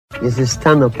is to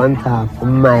stand up and talk for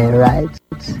my rights.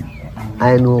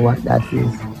 I know what that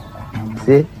is.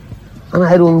 See? And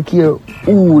I don't care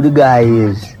who the guy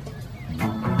is.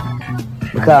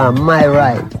 Because my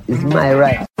right is my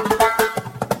right.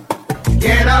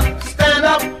 Get up, stand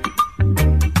up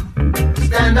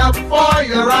for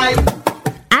your right.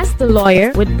 Ask the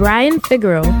Lawyer with Brian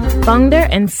Figueroa, founder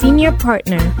and senior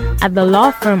partner at the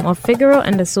law firm of Figueroa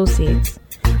and Associates.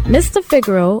 Mr.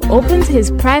 Figueroa opened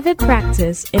his private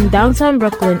practice in downtown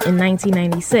Brooklyn in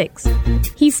 1996.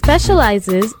 He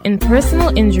specializes in personal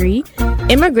injury,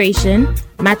 immigration,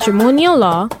 matrimonial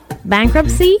law,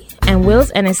 bankruptcy, and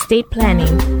wills and estate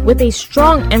planning, with a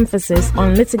strong emphasis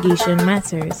on litigation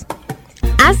matters.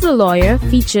 Ask the Lawyer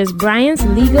features Brian's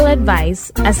legal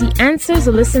advice as he answers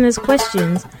the listeners'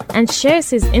 questions and shares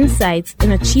his insights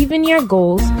in achieving your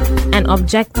goals and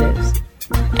objectives.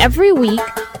 Every week,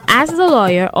 Ask the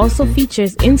Lawyer also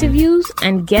features interviews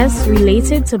and guests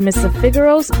related to Mr.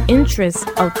 Figueroa's interests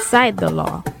outside the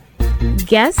law.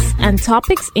 Guests and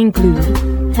topics include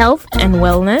health and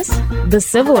wellness, the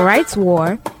civil rights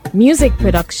war, music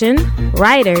production,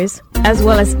 writers, as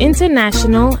well as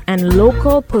international and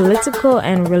local political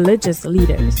and religious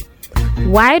leaders.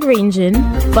 Wide-ranging,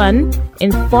 fun,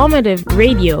 informative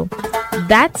radio.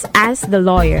 That's Ask the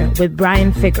Lawyer with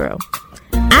Brian Figueroa.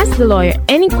 Ask the Lawyer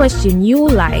any question you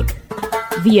like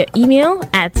via email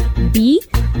at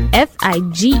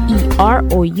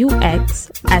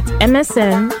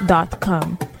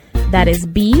bfigeroux@msn.com. That is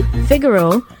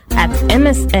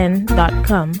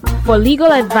bfigueroa@msn.com for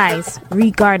legal advice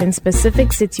regarding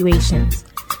specific situations.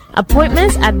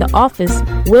 Appointments at the office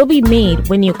will be made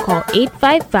when you call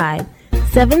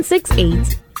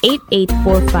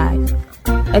 855-768-8845.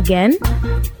 Again,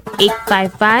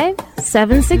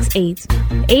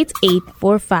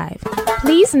 855-768-8845.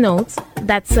 Please note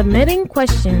that submitting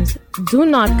questions do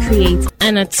not create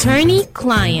an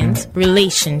attorney-client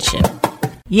relationship.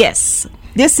 Yes,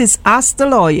 this is Ask the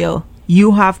Lawyer.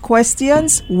 You have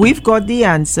questions, we've got the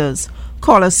answers.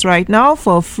 Call us right now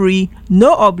for a free,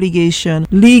 no obligation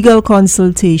legal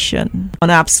consultation on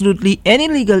absolutely any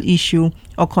legal issue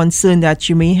or concern that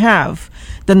you may have.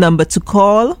 The number to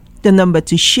call, the number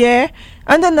to share,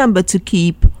 and the number to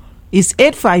keep is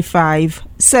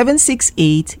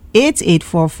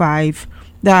 855-768-8845.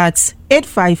 That's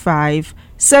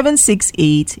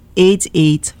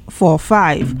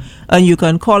 855-768-8845. And you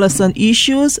can call us on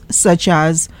issues such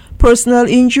as personal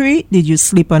injury. Did you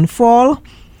slip and fall?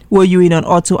 Were you in an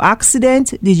auto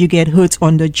accident? Did you get hurt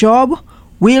on the job?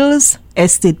 Wills,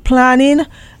 estate planning,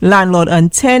 landlord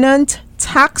and tenant,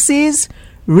 taxes,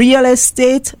 real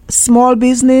estate, small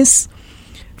business,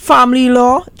 family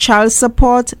law, child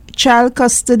support, child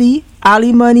custody,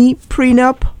 alimony,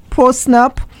 prenup,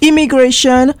 postnup,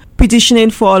 immigration, petitioning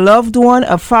for a loved one,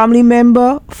 a family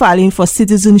member, filing for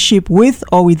citizenship with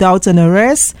or without an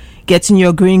arrest, getting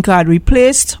your green card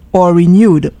replaced or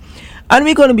renewed. And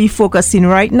we're going to be focusing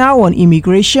right now on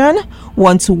immigration.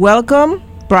 Want to welcome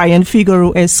Brian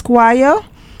Figueroa Esquire,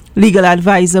 legal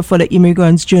advisor for the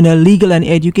Immigrants Journal Legal and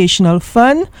Educational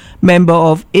Fund, member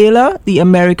of AILA, the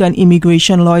American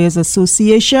Immigration Lawyers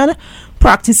Association,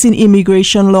 practicing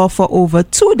immigration law for over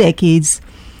 2 decades.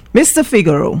 Mr.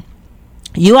 Figueroa,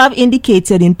 you have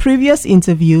indicated in previous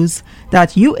interviews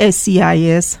that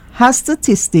USCIS has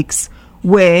statistics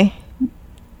where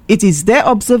it is their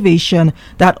observation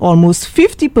that almost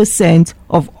 50%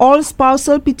 of all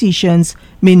spousal petitions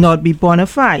may not be bona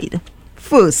fide.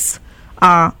 First,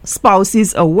 are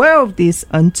spouses aware of this?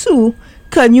 And 2,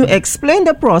 can you explain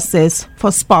the process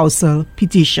for spousal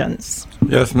petitions?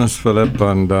 Yes, Ms. Phillip,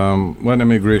 and when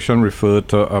immigration refer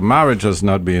to a marriage as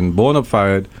not being bona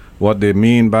fide, what they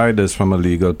mean by this from a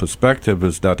legal perspective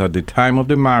is that at the time of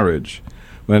the marriage,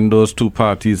 when those two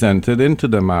parties entered into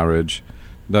the marriage,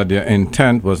 that their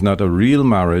intent was not a real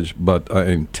marriage, but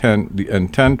the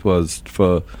intent was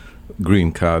for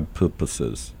green card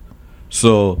purposes.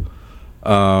 So,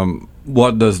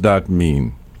 what does that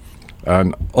mean?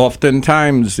 And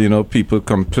oftentimes, people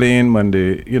complain when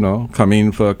they, come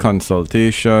in for a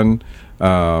consultation,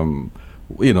 as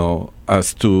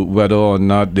to whether or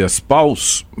not their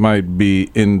spouse might be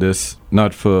in this,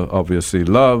 not for obviously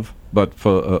love, but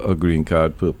for a green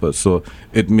card purpose. So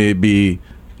it may be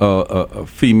a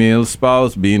female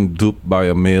spouse being duped by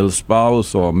a male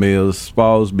spouse, or a male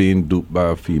spouse being duped by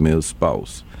a female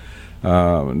spouse.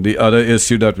 The other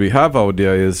issue that we have out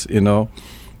there is,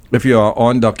 if you are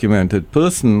an undocumented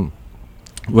person,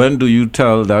 when do you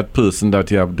tell that person that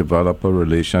you have developed a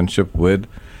relationship with,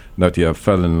 that you have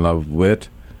fell in love with?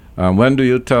 When do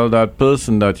you tell that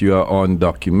person that you are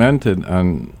undocumented,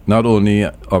 and not only,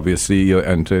 obviously, you're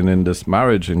entering in this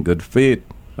marriage in good faith,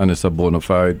 and it's a bona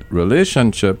fide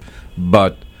relationship,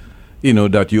 but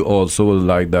that you also would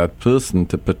like that person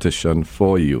to petition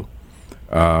for you.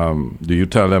 Do you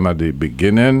tell them at the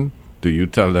beginning? Do you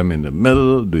tell them in the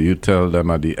middle? Do you tell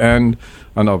them at the end?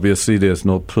 And obviously there's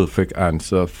no perfect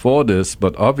answer for this,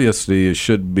 but obviously you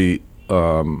should be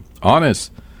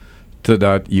honest to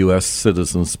that U.S.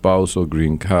 citizen spouse or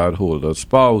green card holder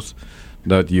spouse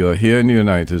that you're here in the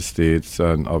United States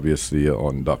and obviously you're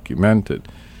undocumented.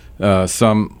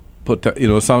 Some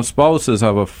spouses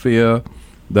have a fear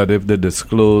that if they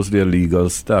disclose their legal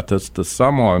status to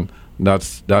someone,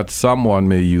 that someone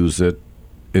may use it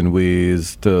in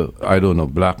ways to,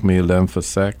 blackmail them for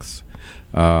sex,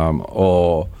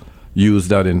 or use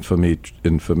that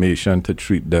information to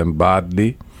treat them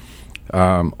badly.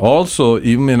 Also,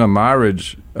 even in a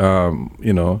marriage,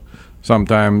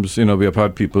 sometimes, we have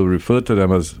had people refer to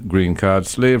them as green card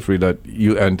slavery, that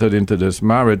you entered into this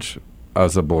marriage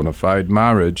as a bona fide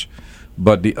marriage,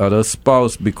 but the other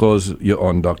spouse, because you're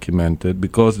undocumented,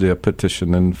 because they're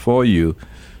petitioning for you,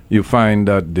 you find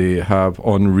that they have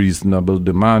unreasonable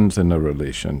demands in a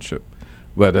relationship,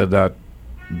 whether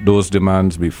those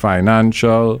demands be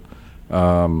financial,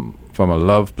 from a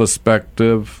love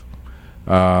perspective.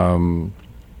 The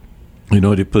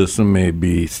person may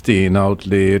be staying out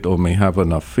late or may have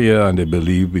an affair, and they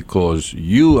believe because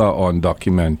you are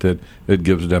undocumented, it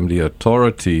gives them the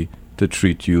authority to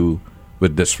treat you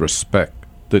with disrespect,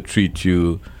 to treat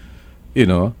you,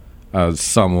 as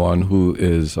someone who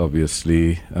is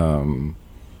obviously,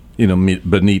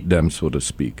 beneath them, so to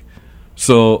speak.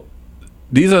 So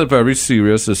these are very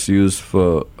serious issues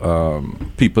for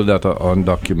people that are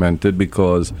undocumented,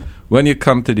 because when you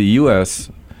come to the U.S.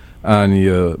 and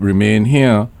you remain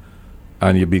here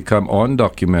and you become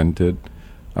undocumented,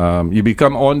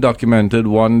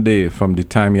 one day from the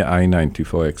time your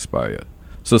I-94 expired.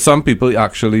 So some people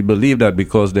actually believe that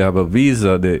because they have a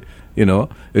visa,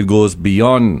 it goes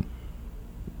beyond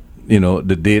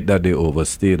the date that they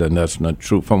overstayed, and that's not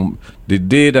true. From the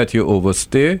day that you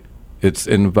overstay, it's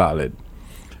invalid.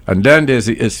 And then there's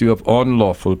the issue of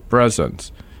unlawful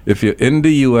presence. If you're in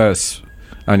the U.S.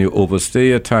 and you overstay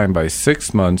your time by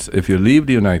 6 months, if you leave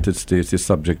the United States, you're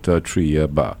subject to a 3-year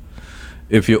bar.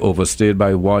 If you overstayed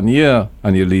by 1 year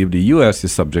and you leave the U.S., you're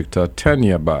subject to a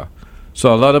 10-year bar.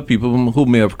 So a lot of people who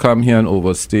may have come here and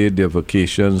overstayed their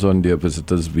vacations on their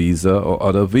visitor's visa or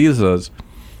other visas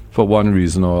for one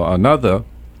reason or another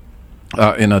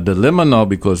are in a dilemma now,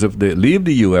 because if they leave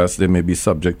the U.S., they may be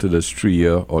subject to this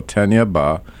 3-year or 10-year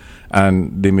bar,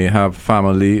 and they may have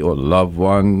family or loved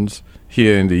ones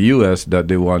here in the U.S. that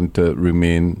they want to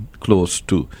remain close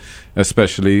to.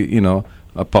 Especially,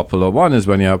 a popular one is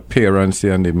when you have parents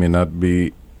here and they may not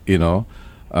be, in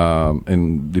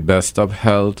the best of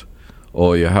health,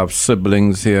 or you have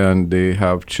siblings here and they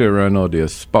have children, or their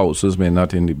spouses may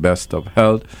not in the best of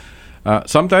health.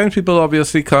 Sometimes people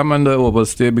obviously come and they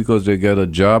overstay because they get a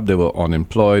job. They were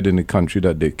unemployed in the country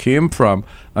that they came from,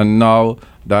 and now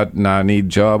that nanny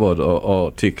job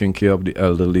or taking care of the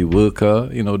elderly worker,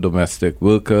 domestic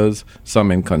workers,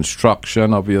 some in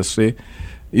construction, obviously,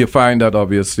 you find that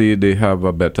obviously they have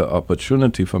a better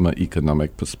opportunity from an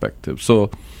economic perspective.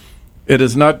 So it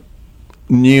is not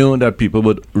new that people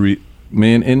would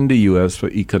remain in the U.S. for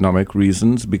economic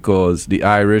reasons, because the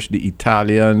Irish, the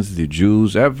Italians, the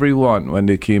Jews, everyone, when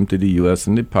they came to the U.S.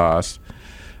 in the past,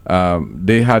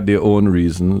 they had their own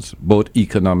reasons, both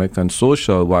economic and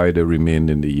social, why they remained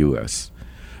in the U.S.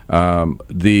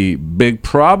 The big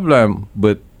problem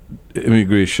with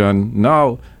immigration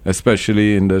now,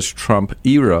 especially in this Trump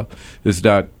era, is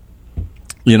that,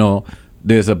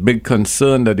 there's a big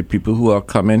concern that the people who are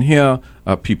coming here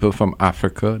are people from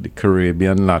Africa, the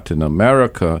Caribbean, Latin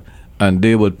America, and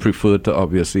they would prefer to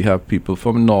obviously have people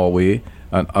from Norway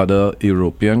and other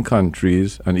European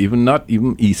countries, and not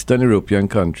even Eastern European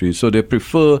countries. So they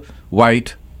prefer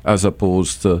white as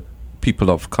opposed to people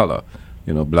of color,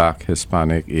 black,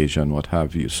 Hispanic, Asian, what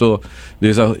have you. So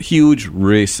there's a huge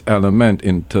race element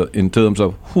in terms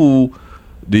of who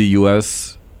the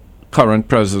U.S. current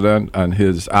president and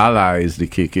his allies, the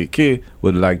KKK,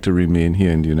 would like to remain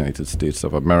here in the United States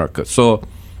of America. So,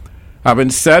 having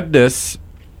said this,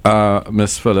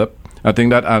 Ms. Phillip, I think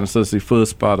that answers the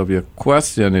first part of your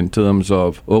question in terms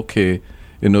of,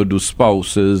 do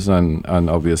spouses and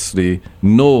obviously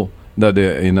know that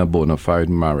they're in a bona fide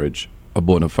marriage, a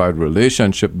bona fide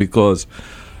relationship, because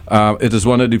it is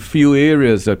one of the few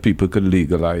areas that people could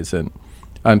legalize in.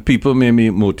 And people may be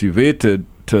motivated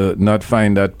to not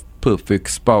find that perfect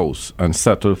spouse and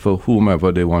settle for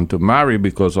whomever they want to marry,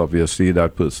 because obviously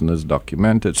that person is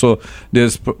documented. So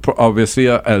there's obviously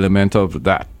an element of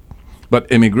that. But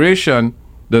immigration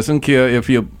Doesn't care if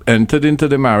you entered into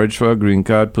the marriage for a green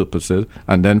card purposes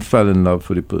and then fell in love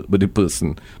with the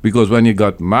person. Because when you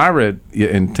got married, your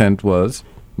intent was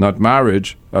not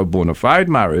marriage, a bona fide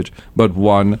marriage, but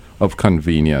one of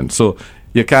convenience. So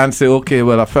you can't say, okay,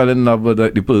 well, I fell in love with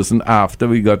the person after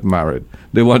we got married.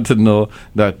 They want to know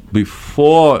that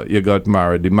before you got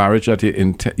married, the marriage that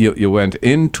you went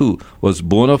into was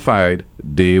bona fide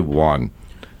day one.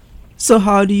 So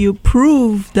how do you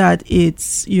prove that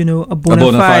it's, a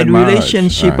bona fide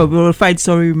relationship, right. a bona fide,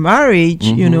 marriage,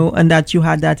 and that you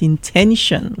had that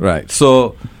intention? Right.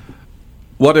 So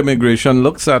what immigration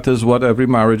looks at is what every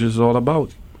marriage is all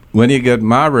about. When you get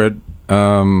married,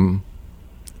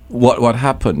 what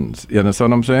happens? You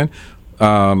understand what I'm saying?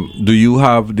 Do you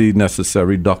have the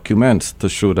necessary documents to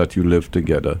show that you live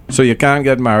together? So you can't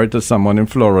get married to someone in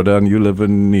Florida and you live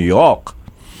in New York.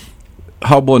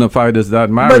 How bona fide is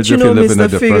that marriage if you live in a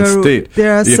different state?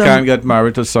 You can't get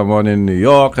married to someone in New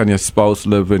York and your spouse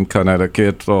live in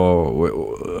Connecticut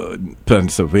or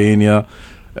Pennsylvania.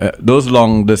 Those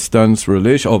long distance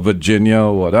relations, or Virginia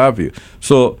or what have you.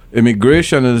 So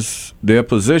immigration is their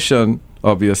position.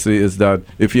 Obviously, is that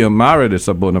if you're married, it's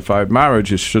a bona fide marriage.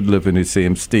 You should live in the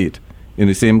same state, in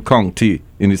the same county,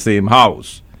 in the same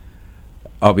house.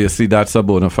 Obviously, that's a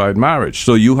bona fide marriage.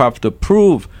 So you have to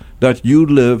prove that you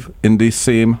live in the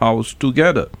same house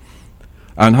together.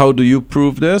 And how do you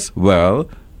prove this? Well,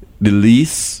 the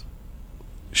lease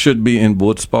should be in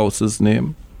both spouses'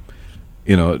 name.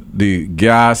 The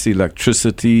gas,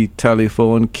 electricity,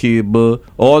 telephone, cable,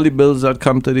 all the bills that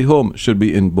come to the home should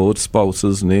be in both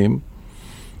spouses' name.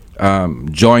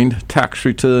 Joint tax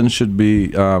returns should be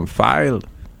filed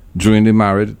during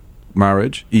the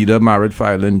marriage, either married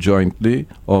filing jointly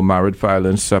or married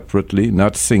filing separately,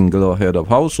 not single or head of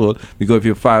household, because if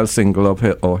you file single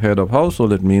or head of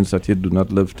household, it means that you do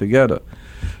not live together.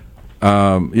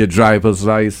 Your driver's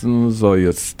license or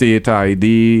your state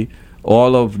ID,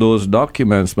 all of those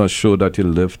documents must show that you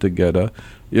live together.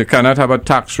 You cannot have a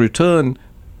tax return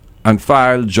and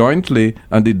file jointly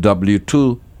and the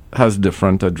W-2 has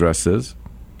different addresses.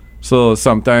 So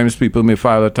sometimes people may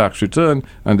file a tax return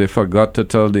and they forgot to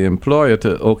tell the employer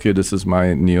okay, this is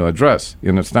my new address. You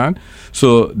understand?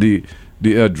 So the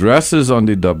addresses on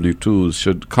the W-2s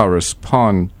should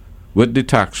correspond with the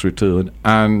tax return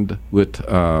and with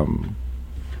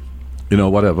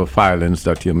whatever filings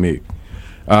that you make.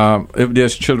 If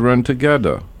there's children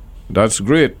together, that's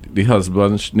great. The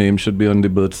husband's name should be on the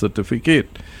birth certificate.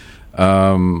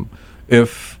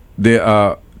 If they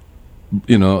are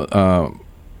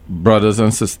brothers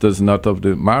and sisters not of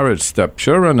the marriage,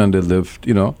 stepchildren, and they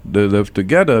live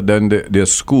together, then their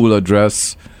school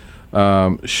address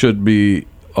should be,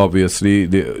 obviously,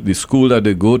 the school that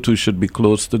they go to should be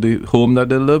close to the home that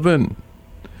they live in.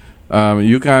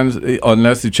 You can't,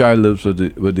 unless the child lives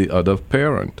with the other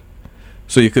parent.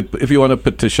 So you could, if you want to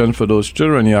petition for those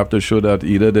children, you have to show that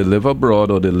either they live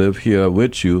abroad or they live here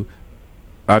with you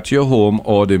at your home,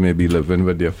 or they may be living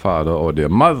with their father or their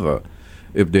mother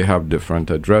if they have different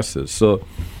addresses. So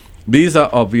these are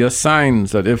obvious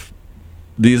signs that if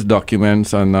these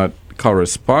documents are not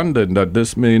corresponding, that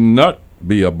this may not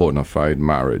be a bona fide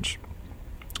marriage,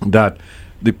 that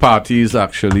the parties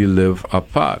actually live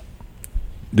apart.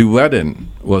 The wedding,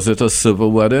 was it a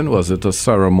civil wedding? Was it a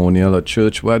ceremonial, a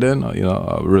church wedding, or,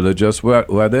 a religious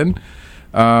wedding?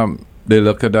 They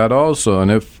look at that also.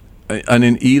 And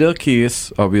in either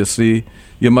case, obviously,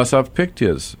 you must have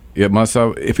pictures. You must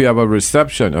have, if you have a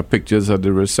reception, pictures at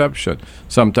the reception.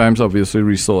 Sometimes, obviously,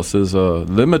 resources are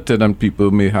limited and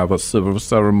people may have a civil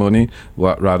ceremony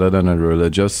rather than a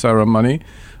religious ceremony.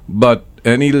 But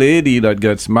any lady that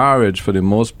gets married, for the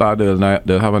most part, they'll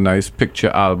have a nice picture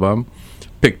album.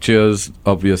 Pictures,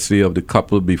 obviously, of the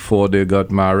couple before they got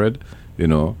married,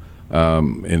 whether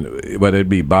it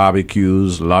be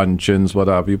barbecues, luncheons,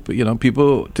 whatever.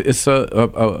 People, it's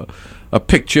a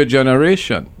picture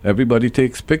generation. Everybody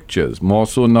takes pictures, more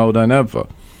so now than ever.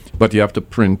 But you have to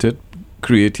print it,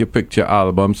 create your picture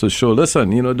albums to show, listen,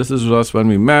 this is us when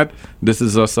we met, this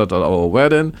is us at our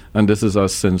wedding, and this is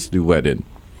us since the wedding.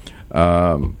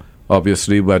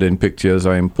 Obviously, wedding pictures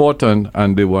are important,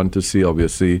 and they want to see,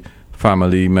 obviously,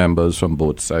 family members from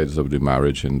both sides of the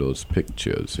marriage in those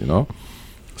pictures,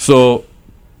 So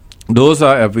those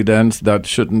are evidence that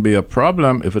shouldn't be a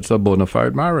problem if it's a bona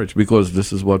fide marriage, because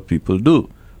this is what people do.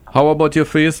 How about your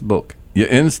Facebook, your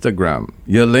Instagram,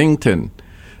 your LinkedIn?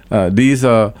 These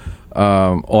are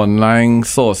online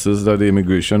sources that the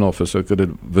immigration officer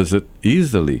could visit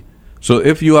easily. So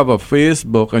if you have a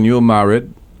Facebook and you're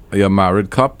a married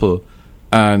couple,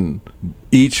 and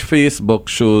each Facebook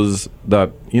shows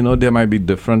that, there might be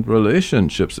different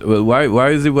relationships. Well, why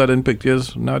is the wedding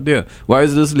pictures not there? Why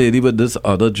is this lady with this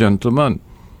other gentleman?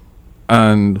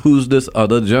 And who's this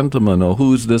other gentleman, or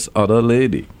who's this other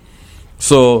lady?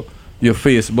 So your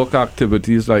Facebook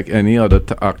activities, like any other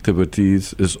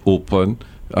activities, is open.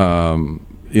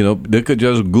 They could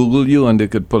just Google you and they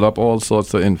could pull up all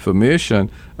sorts of information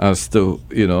as to,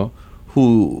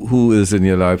 who is in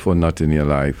your life or not in your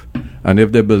life. And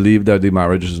if they believe that the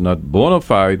marriage is not bona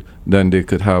fide, then they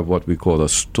could have what we call a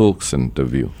Stokes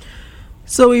interview.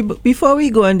 So before we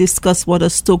go and discuss what a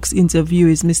Stokes interview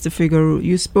is, Mr. Figueroa,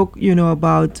 you spoke,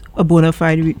 about a bona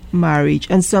fide marriage,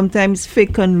 and sometimes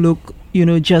fake can look,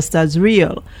 just as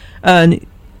real. And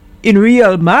in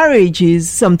real marriages,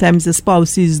 sometimes the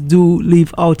spouses do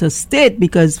live out of state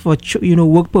because for,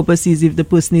 work purposes, if the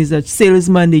person is a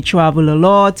salesman, they travel a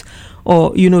lot,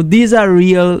 or, these are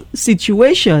real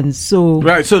situations. So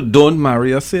right, so don't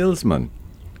marry a salesman.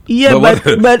 Yeah,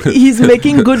 but he's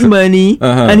making good money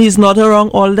and he's not around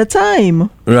all the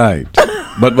time. Right.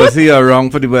 But was he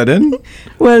around for the wedding?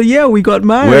 Well, yeah, we got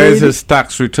married. Where's his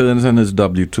tax returns and his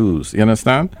W-2s? You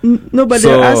understand? No, but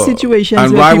there are situations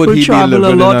and where why people would he travel be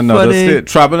living a lot in another state?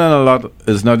 Traveling a lot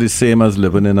is not the same as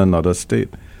living in another state.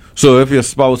 So if your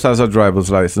spouse has a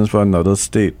driver's license for another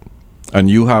state and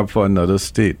you have for another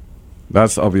state,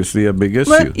 that's obviously a big issue.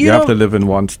 But, you have to live in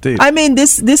one state. I mean,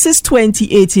 this is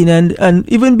 2018, and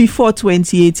even before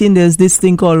 2018, there's this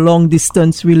thing called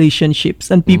long-distance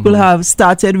relationships. And people have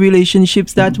started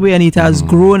relationships that way, and it has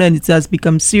grown, and it has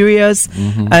become serious,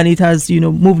 and it has,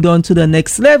 moved on to the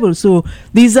next level. So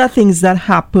these are things that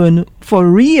happen for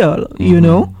real,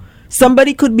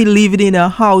 Somebody could be living in a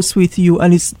house with you,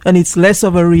 and it's less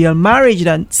of a real marriage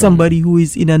than somebody who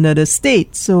is in another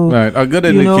state. So, right, a good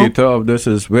indicator of this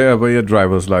is wherever your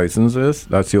driver's license is,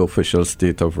 that's your official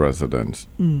state of residence.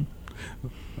 All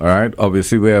right,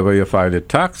 obviously, wherever you file your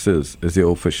taxes is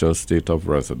your official state of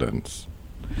residence.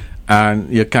 And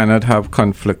you cannot have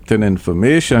conflicting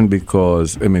information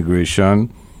because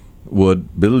immigration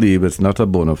would believe it's not a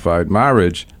bona fide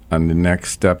marriage, and the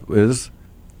next step is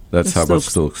let's have a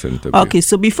Stokes interview. Okay,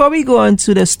 so before we go on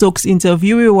to the Stokes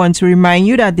interview, we want to remind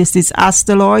you that this is Ask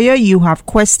the Lawyer. You have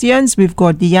questions, we've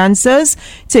got the answers.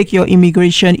 Take your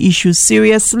immigration issues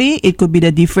seriously. It could be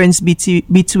the difference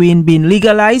between being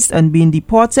legalized and being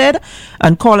deported.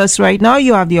 And call us right now.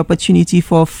 You have the opportunity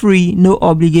for free, no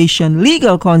obligation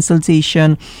legal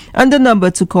consultation. And the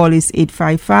number to call is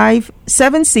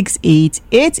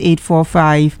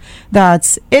 855-768-8845.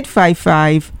 That's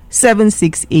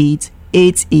 855-768-8845.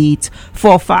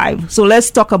 8845. So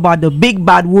let's talk about the big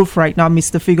bad wolf right now,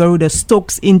 Mr. Figueroa, the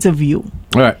Stokes interview.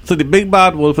 All right. So the big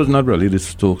bad wolf is not really the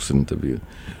Stokes interview.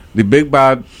 The big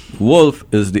bad wolf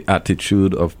is the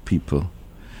attitude of people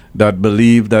that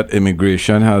believe that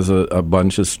immigration has a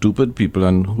bunch of stupid people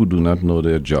and who do not know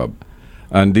their job.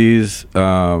 And these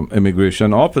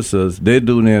immigration officers, they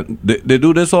do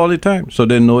this all the time, so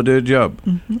they know their job.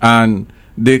 And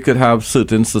they could have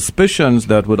certain suspicions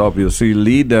that would obviously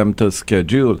lead them to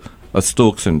schedule a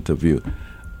Stokes interview.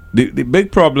 The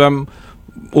big problem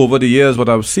over the years, what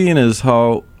I've seen is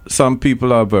how some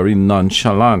people are very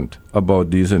nonchalant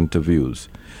about these interviews.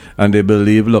 And they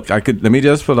believe, look, let me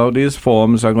just fill out these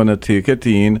forms, I'm going to take it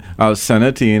in, I'll send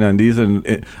it in,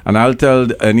 and I'll tell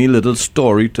any little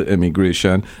story to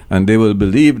immigration, and they will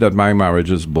believe that my marriage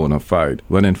is bona fide,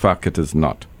 when in fact it is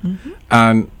not.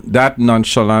 And that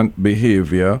nonchalant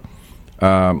behavior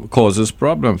causes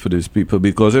problem for these people,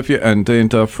 because if you enter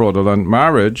into a fraudulent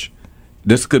marriage,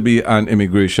 this could be an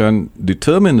immigration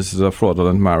determines this is a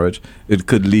fraudulent marriage. It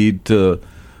could lead to,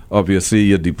 obviously,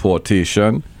 your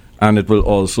deportation, and it will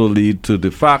also lead to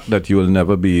the fact that you will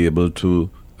never be able to,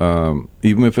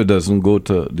 even if it doesn't go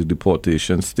to the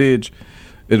deportation stage,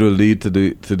 it will lead to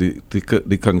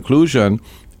the conclusion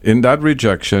in that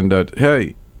rejection that,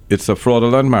 hey, it's a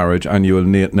fraudulent marriage, and you will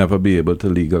never be able to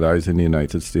legalize in the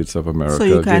United States of America. So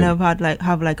you again. kind of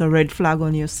have like a red flag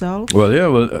on yourself? Well, yeah,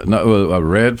 a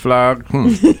red flag.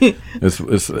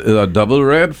 It's a double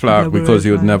red flag because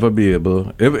you would never be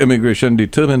able. If immigration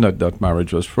determined that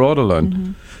marriage was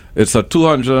fraudulent, it's a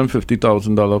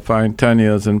 $250,000 fine, 10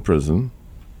 years in prison.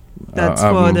 That's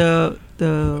for the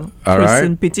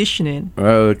person petitioning.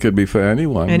 Well, it could be for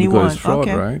anyone. Because it's fraud,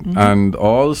 right? And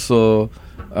also,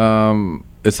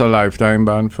 it's a lifetime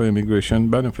ban for immigration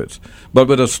benefits. But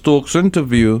with a Stokes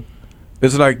interview,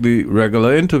 it's like the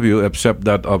regular interview, except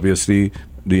that obviously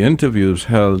the interview is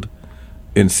held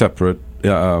in separate.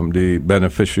 The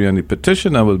beneficiary and the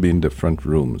petitioner will be in different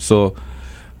rooms. So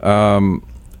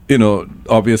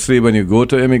obviously when you go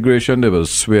to immigration, they will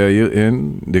swear you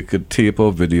in. They could tape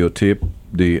or videotape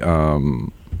the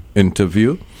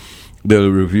interview.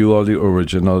 They'll review all the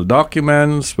original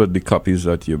documents with the copies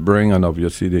that you bring, and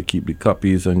obviously they keep the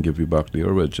copies and give you back the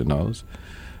originals.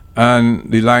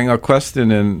 And the line of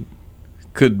questioning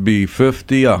could be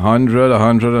 50, 100,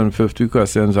 150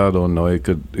 questions. I don't know. It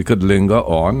could linger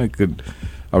on.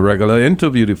 A regular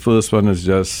interview, the first one is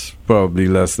just probably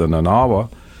less than an hour,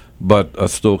 but a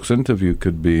Stokes interview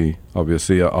could be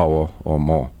obviously an hour or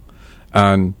more.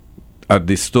 And at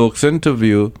the Stokes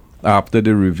interview, after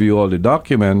they review all the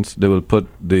documents, they will put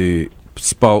one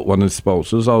of the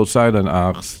spouses outside and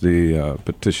ask the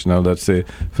petitioner, let's say,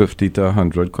 50 to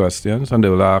 100 questions. And they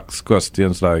will ask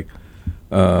questions like,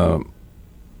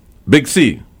 Big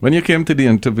C, when you came to the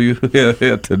interview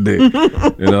here today,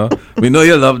 we know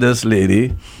you love this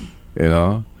lady,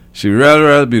 she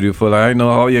real beautiful. I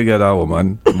know how you get a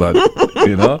woman, but,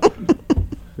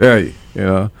 hey,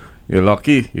 you're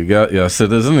lucky. You're a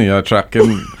citizen. You're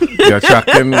tracking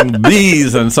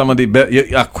bees, and some of the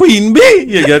you're a queen bee.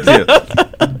 You get it.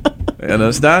 You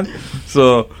understand?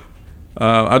 So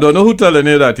I don't know who telling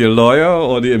you that, your lawyer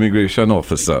or the immigration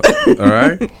officer. All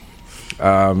right,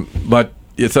 but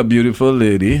it's a beautiful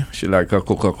lady. She like a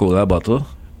Coca-Cola bottle,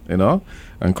 and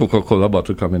Coca-Cola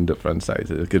bottle come in different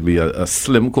sizes. It could be a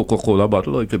slim Coca-Cola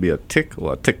bottle, or it could be a tick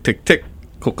or a tick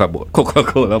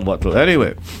Coca-Cola bottle.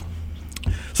 Anyway.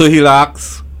 So they'll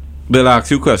ask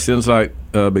you questions like,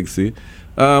 Big C,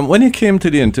 when you came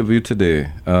to the interview today,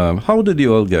 how did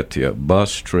you all get here?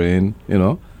 Bus, train,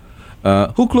 who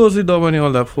closed the door when you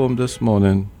all left home this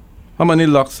morning? How many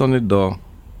locks on the door?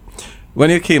 When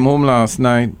you came home last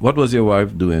night, what was your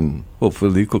wife doing?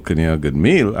 Hopefully cooking you a good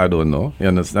meal. I don't know. You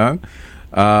understand?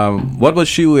 What was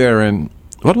she wearing?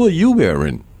 What were you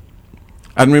wearing?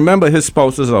 And remember, his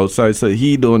spouse is outside, so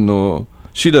he don't know.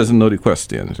 She doesn't know the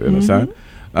questions, you understand?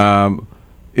 How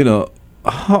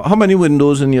many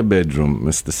windows in your bedroom,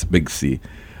 Mr. Big C?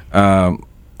 How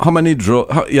many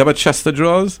drawers? You have a chest of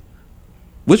drawers?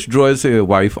 Which drawer is for your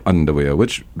wife's underwear?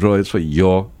 Which drawer is for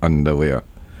your underwear?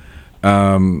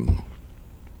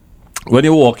 When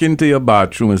you walk into your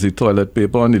bathroom, is the toilet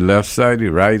paper on the left side, the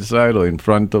right side, or in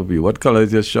front of you? What color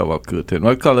is your shower curtain?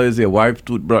 What color is your wife's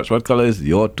toothbrush? What color is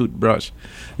your toothbrush?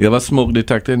 You have a smoke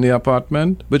detector in the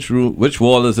apartment? Which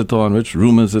wall is it on? Which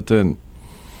room is it in?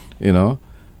 When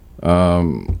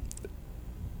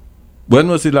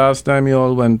was the last time you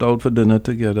all went out for dinner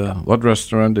together? What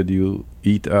restaurant did you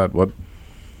eat at? What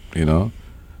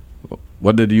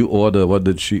did you order? What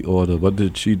did she order? What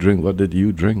did she drink? What did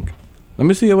you drink? Let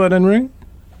me see your wedding ring.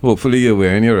 Hopefully you're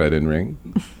wearing your wedding ring.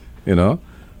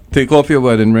 Take off your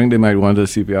wedding ring. They might want to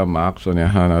see if you have marks on your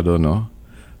hand. I don't know.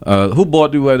 Who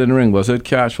bought the wedding ring? Was it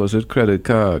cash? Was it credit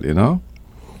card?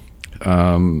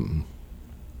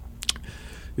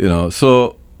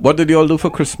 So what did you all do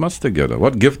for Christmas together?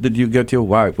 What gift did you get your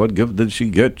wife? What gift did she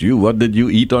get you? What did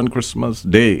you eat on Christmas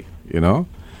Day? We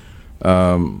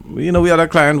had a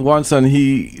client once, and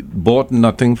he bought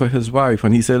nothing for his wife,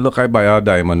 and he said, look, I buy her a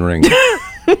diamond ring.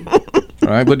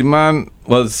 Right? But the man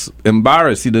was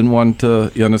embarrassed. He didn't want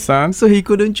to, you understand? So he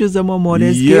couldn't choose a more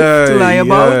modest gift to lie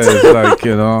about? It's like,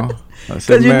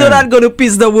 because you know that's going to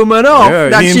piss the woman off,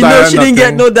 that she knows she didn't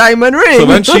get no diamond ring. So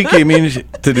when she came in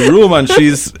to the room, and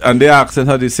they asking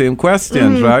her the same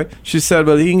questions, right? She said,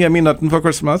 well, he didn't get me nothing for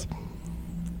Christmas.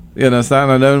 You understand?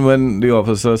 And then when the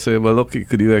officer said, well, look,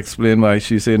 could you explain why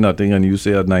she said nothing and you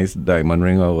say a nice diamond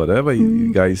ring or whatever?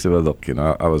 You guys say, well, look,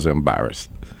 I was embarrassed.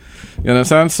 You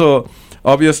understand? So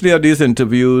obviously at these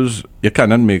interviews, you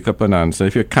cannot make up an answer.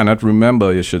 If you cannot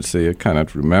remember, you should say you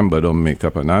cannot remember. Don't make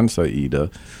up an answer either.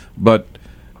 But,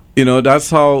 that's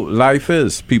how life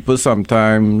is. People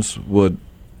sometimes would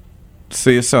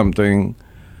say something,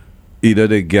 either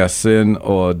they're guessing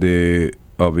or they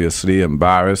obviously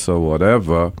embarrassed or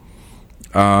whatever.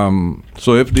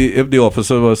 So if the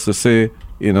officer was to say,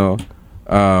 when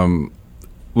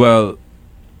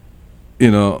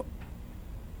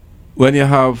you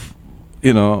have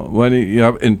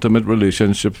intimate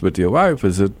relationships with your wife,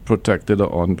 is it protected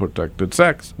or unprotected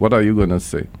sex? What are you going to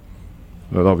say?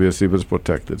 Well, obviously, if it's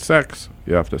protected sex,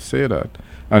 you have to say that.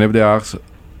 And if they ask,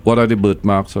 what are the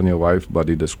birthmarks on your wife's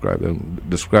body?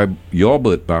 Describe your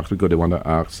birthmarks, because they want to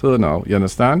ask her now. You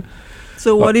understand?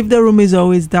 So what if the room is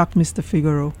always dark, Mr.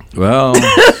 Figaro? Well,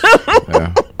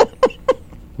 yeah.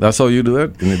 That's how you do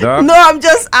it, in the dark? No, I'm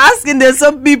just asking. There's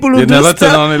some people who never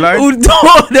turn on the light?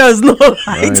 There's no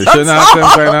light. You shouldn't ask them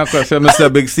kind of question.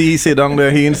 Mr. Big C, sit down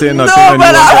there, he ain't saying nothing. No,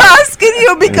 but I'm asking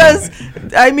you because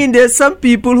I mean, there's some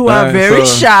people who are very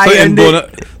shy.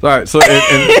 So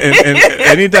and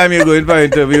anytime you go in for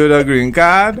an interview with a green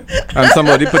card and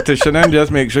somebody petitioning,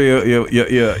 just make sure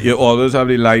you always have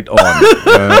the light on.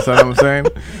 You understand what I'm saying?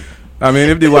 I mean,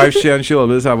 if the wife she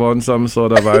always have on some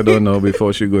sort of, I don't know,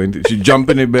 before she go into, she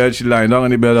jump in the bed, she lying down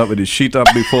in the bed up with the sheet up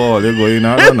before you go in,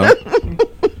 I don't know.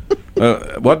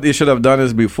 What they should have done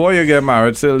is before you get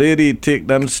married, say, lady, take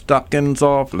them stockings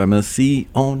off. Let me see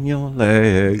on your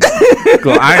legs.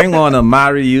 Because I ain't going to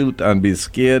marry you and be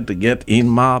scared to get in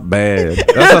my bed.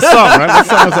 That's a song, right?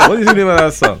 That's a song. What do you think about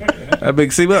that song? A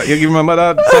big singer? You remember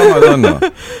that song? I don't know.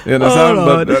 You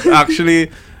understand? But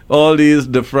actually, all these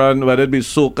different, whether it be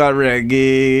soca,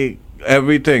 reggae,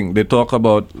 everything, they talk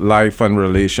about life and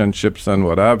relationships and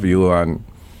what have you. And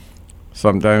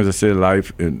sometimes they say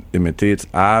life imitates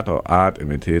art or art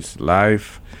imitates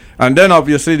life. And then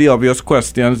obviously the obvious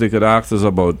questions they could ask is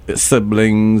about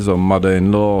siblings or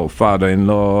mother-in-law or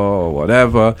father-in-law or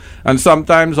whatever. And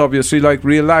sometimes obviously like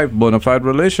real life, bona fide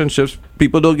relationships,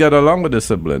 people don't get along with the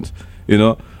siblings. You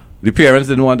know, the parents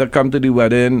didn't want to come to the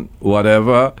wedding,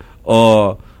 whatever,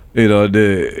 or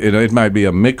it might be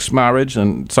a mixed marriage,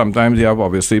 and sometimes you have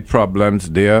obviously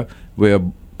problems there where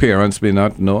parents may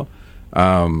not know.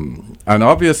 And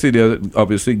obviously there are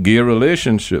gay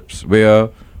relationships where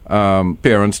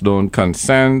parents don't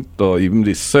consent, or even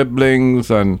the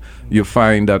siblings, and you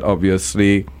find that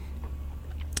obviously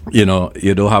you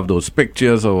don't have those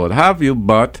pictures or what have you,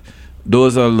 but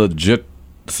those are legit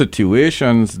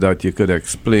situations that you could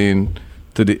explain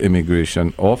to the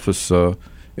immigration officer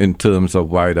in terms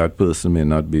of why that person may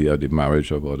not be at the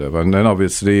marriage or whatever. And then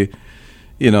obviously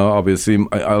a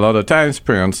lot of times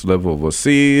parents live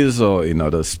overseas or in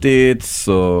other states,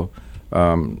 so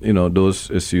those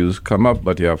issues come up,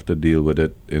 but you have to deal with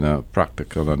it in a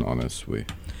practical and honest way.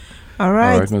 All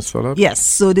right, Ms. Phillip? Yes,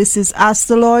 so this is Ask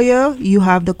the Lawyer. You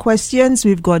have the questions,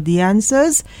 we've got the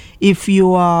answers. If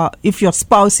your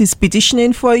spouse is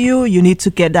petitioning for you, you need to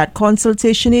get that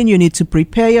consultation in. You need to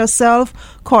prepare yourself.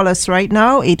 Call us right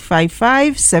now,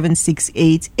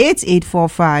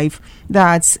 855-768-8845.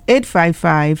 That's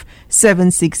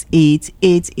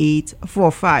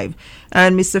 855-768-8845.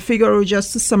 And Mr. Figueroa,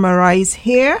 just to summarize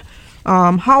here,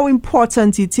 how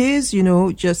important it is,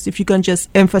 just if you can just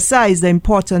emphasize the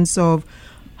importance of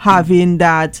having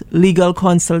that legal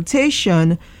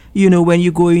consultation, when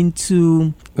you go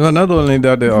into... No, not only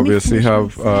that, they obviously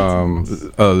have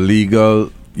a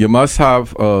legal... You must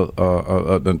have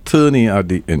an attorney at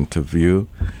the interview.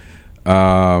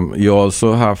 You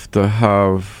also have to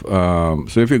have...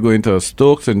 so if you go into a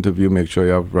Stokes interview, make sure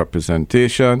you have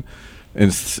representation.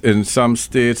 In some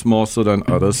states, more so than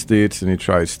other states in the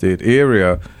tri-state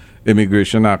area,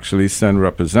 immigration actually send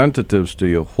representatives to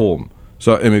your home.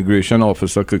 So an immigration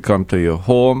officer could come to your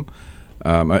home.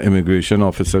 An immigration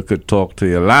officer could talk to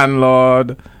your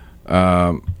landlord.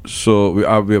 So we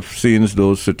have seen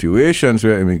those situations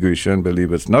where immigration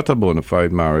believe it's not a bona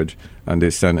fide marriage, and they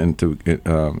send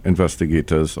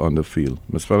investigators on the field.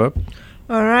 Ms. Phillip?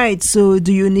 All right. So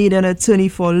do you need an attorney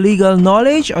for legal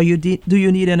knowledge, or do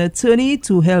you need an attorney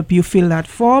to help you fill that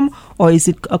form, or is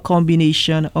it a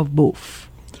combination of both?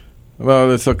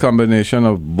 Well, it's a combination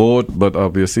of both, but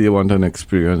obviously you want an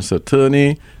experienced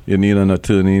attorney. You need an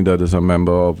attorney that is a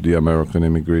member of the American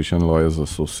Immigration Lawyers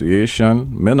Association,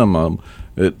 minimum.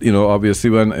 Obviously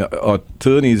when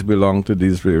attorneys belong to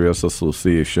these various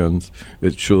associations,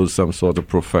 it shows some sort of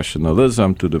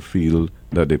professionalism to the field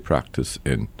that they practice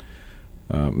in.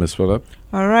 Ms. Phillip?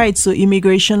 All right. So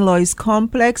immigration law is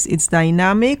complex. It's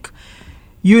dynamic.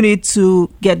 You need to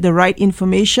get the right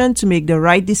information to make the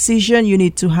right decision. You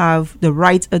need to have the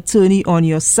right attorney on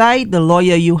your side. The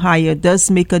lawyer you hire does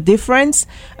make a difference.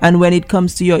 And when it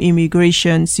comes to your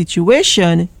immigration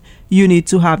situation, you need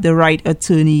to have the right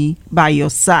attorney by your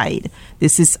side.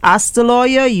 This is Ask the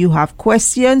Lawyer. You have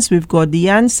questions. We've got the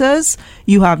answers.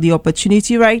 You have the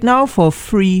opportunity right now for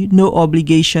free, no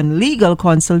obligation legal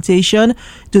consultation.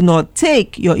 Do not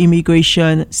take your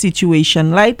immigration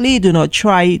situation lightly. Do not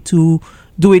try to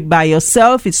do it by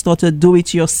yourself. It's not a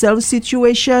do-it-yourself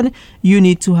situation. You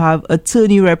need to have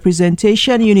attorney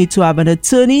representation. You need to have an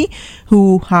attorney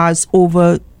who has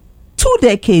over 2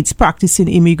 decades practicing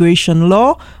immigration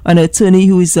law, an attorney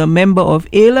who is a member of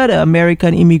AILA, the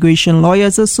American Immigration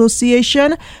Lawyers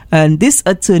Association, and this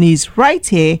attorney is right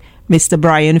here, Mr.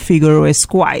 Brian Figueroa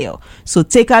Esquire. So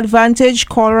take advantage.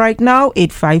 Call right now,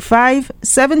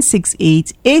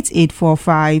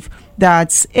 855-768-8845.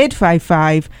 That's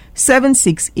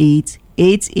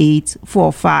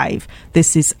 855-768-8845.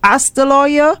 This is Ask the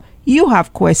Lawyer. You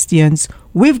have questions.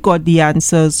 We've got the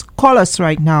answers. Call us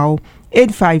right now,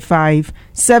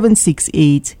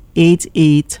 855-768-8845.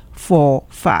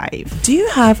 8845. Do you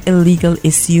have a legal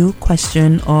issue,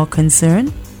 question, or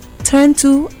concern? Turn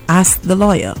to Ask the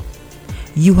Lawyer.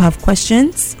 You have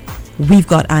questions? We've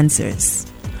got answers.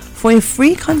 For a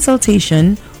free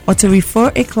consultation or to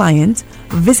refer a client,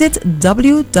 visit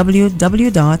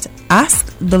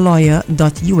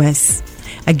www.askthelawyer.us.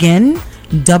 Again,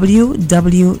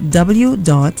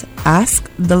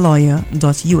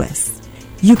 www.askthelawyer.us.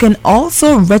 You can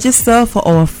also register for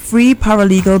our free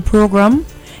paralegal program,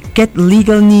 get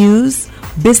legal news,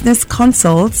 business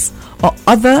consults, or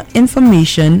other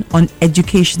information on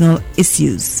educational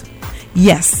issues.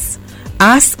 Yes,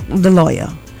 Ask the Lawyer.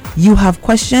 You have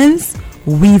questions?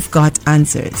 We've got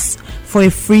answers. For a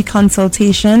free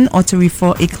consultation or to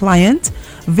refer a client,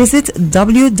 visit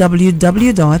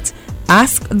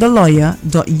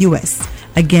www.askthelawyer.us.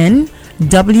 Again,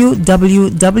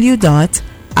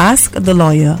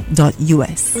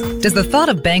 www.askthelawyer.us. Does the thought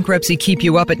of bankruptcy keep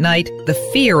you up at night? The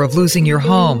fear of losing your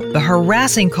home, the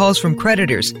harassing calls from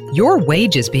creditors, your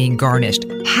wages being garnished.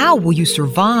 How will you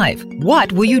survive?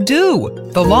 What will you do?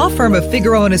 The law firm of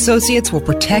Figueroa & Associates will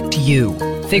protect you.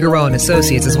 Figueroa &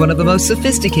 Associates is one of the most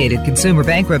sophisticated consumer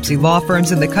bankruptcy law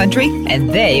firms in the country, and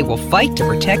they will fight to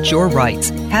protect your rights.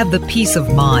 Have the peace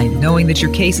of mind knowing that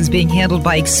your case is being handled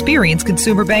by experienced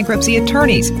consumer bankruptcy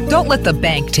attorneys. Don't let the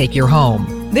bank take your home.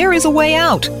 There is a way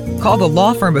out. Call the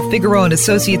law firm of Figueroa &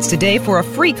 Associates today for a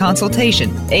free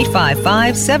consultation.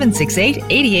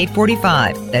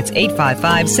 855-768-8845. That's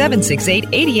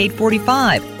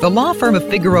 855-768-8845. The law firm of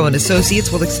Figueroa &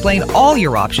 Associates will explain all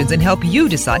your options and help you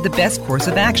decide the best course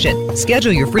of action.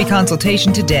 Schedule your free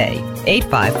consultation today.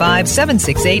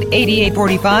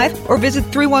 855-768-8845 or visit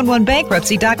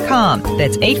 311bankruptcy.com.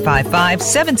 That's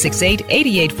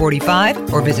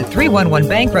 855-768-8845 or visit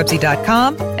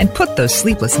 311bankruptcy.com and put those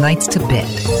sleepless nights to bed.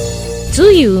 Do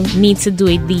you need to do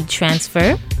a deed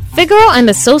transfer? Figueroa &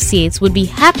 Associates would be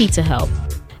happy to help.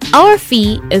 Our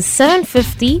fee is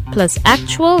 $750 plus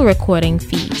actual recording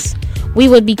fees. We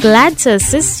would be glad to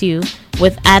assist you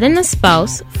with adding a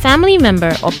spouse, family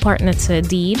member, or partner to a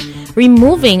deed,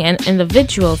 removing an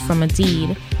individual from a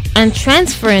deed, and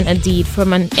transferring a deed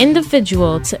from an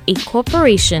individual to a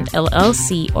corporation,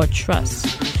 LLC, or trust.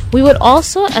 We would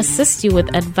also assist you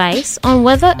with advice on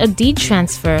whether a deed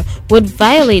transfer would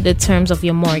violate the terms of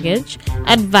your mortgage,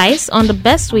 advice on the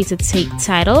best way to take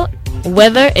title,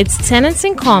 whether it's tenants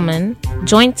in common,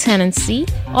 joint tenancy,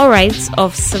 or rights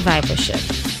of survivorship.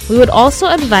 We would also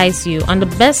advise you on the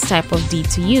best type of deed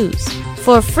to use.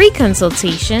 For a free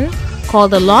consultation, call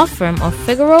the law firm of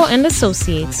Figueroa &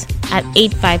 Associates at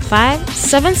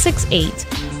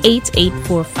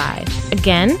 855-768-8845.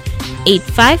 Again,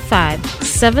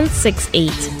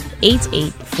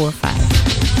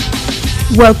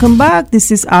 855-768-8845. Welcome back.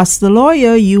 This is Ask the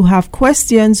Lawyer. You have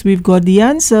questions, we've got the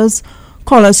answers.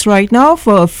 Call us right now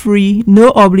for a free, no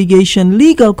obligation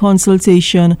legal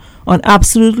consultation on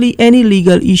absolutely any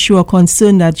legal issue or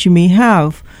concern that you may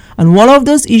have. And one of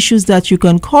those issues that you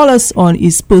can call us on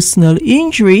is personal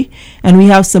injury. And we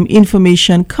have some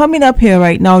information coming up here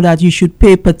right now that you should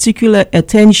pay particular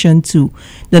attention to.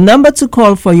 The number to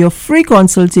call for your free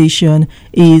consultation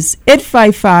is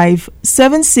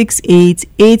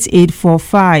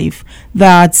 855-768-8845.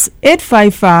 That's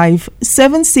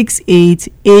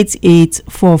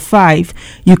 855-768-8845.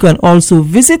 You can also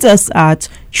visit us at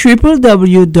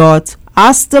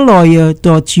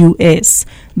www.askthelawyer.us.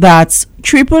 That's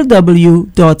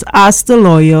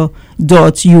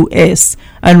www.askthelawyer.us.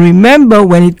 And remember,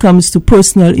 when it comes to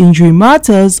personal injury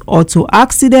matters, auto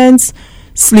accidents,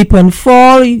 slip and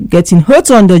fall, getting hurt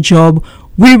on the job,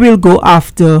 we will go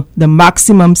after the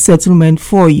maximum settlement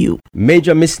for you.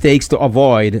 Major mistakes to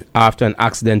avoid after an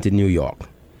accident in New York.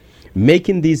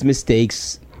 Making these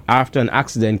mistakes after an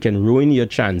accident can ruin your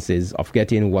chances of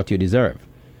getting what you deserve.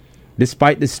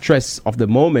 Despite the stress of the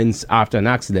moments after an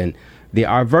accident, there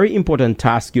are very important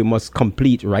tasks you must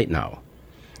complete right now.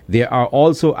 There are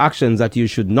also actions that you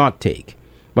should not take.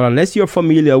 But unless you're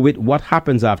familiar with what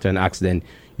happens after an accident,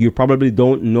 you probably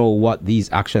don't know what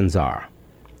these actions are.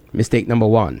 Mistake number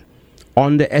 1,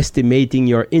 underestimating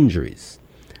your injuries.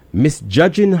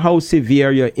 Misjudging how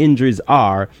severe your injuries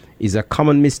are is a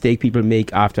common mistake people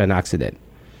make after an accident.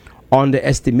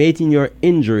 Underestimating your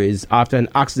injuries after an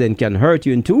accident can hurt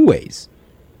you in 2 ways.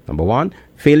 Number 1,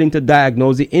 failing to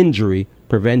diagnose the injury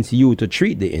prevents you to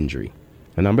treat the injury.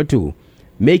 And number 2,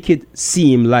 make it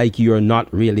seem like you're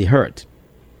not really hurt.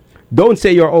 Don't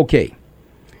say you're okay.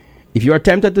 If you're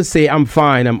tempted to say, I'm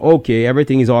fine, I'm okay,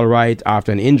 everything is all right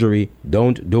after an injury,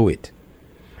 don't do it.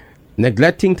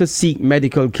 Neglecting to seek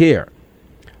medical care.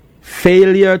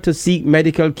 Failure to seek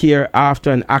medical care after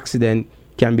an accident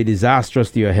can be disastrous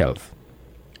to your health.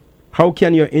 How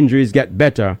can your injuries get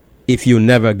better if you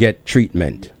never get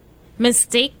treatment?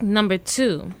 Mistake number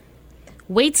 2.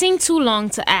 Waiting too long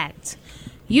to act.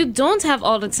 You don't have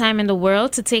all the time in the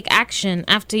world to take action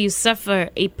after you suffer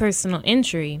a personal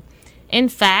injury. In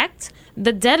fact,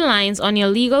 the deadlines on your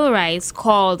legal rights,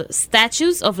 called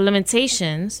statutes of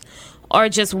limitations, are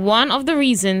just one of the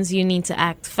reasons you need to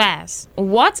act fast.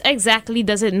 What exactly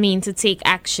does it mean to take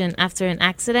action after an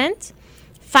accident?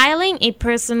 Filing a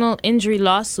personal injury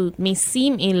lawsuit may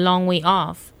seem a long way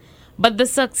off, but the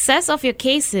success of your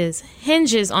cases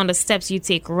hinges on the steps you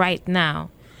take right now.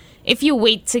 If you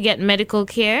wait to get medical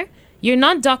care, you're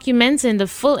not documenting the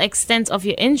full extent of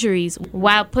your injuries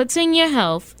while putting your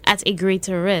health at a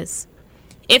greater risk.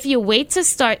 If you wait to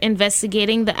start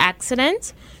investigating the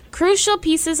accident, crucial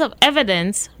pieces of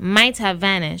evidence might have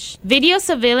vanished. Video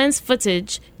surveillance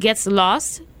footage gets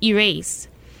lost, erased.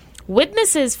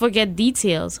 Witnesses forget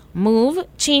details, move,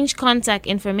 change contact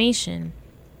information.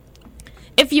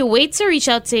 If you wait to reach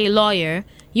out to a lawyer,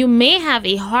 you may have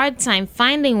a hard time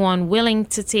finding one willing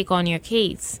to take on your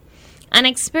case. An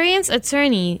experienced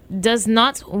attorney does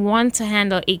not want to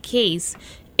handle a case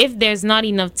if there's not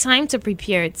enough time to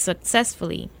prepare it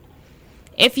successfully.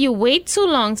 If you wait too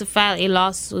long to file a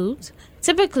lawsuit,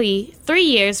 typically 3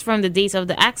 years from the date of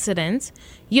the accident,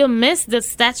 you'll miss the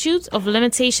statute of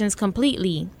limitations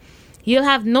completely. You'll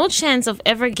have no chance of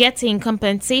ever getting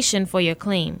compensation for your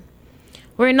claim.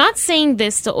 We're not saying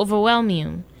this to overwhelm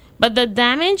you, but the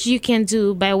damage you can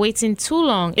do by waiting too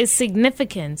long is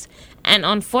significant, and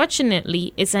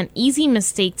unfortunately, it's an easy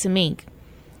mistake to make.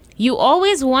 You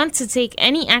always want to take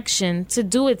any action to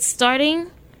do it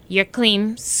starting your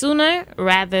claim sooner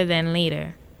rather than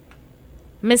later.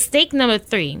 Mistake number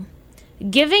 3.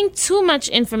 Giving too much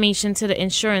information to the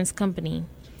insurance company.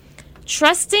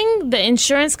 Trusting the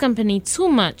insurance company too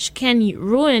much can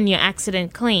ruin your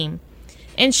accident claim.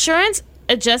 Insurance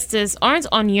adjusters aren't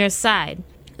on your side.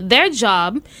 Their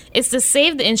job is to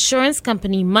save the insurance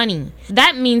company money.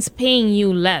 That means paying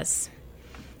you less.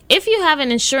 If you have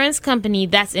an insurance company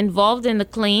that's involved in the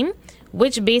claim,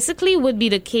 which basically would be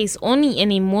the case only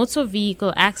in a motor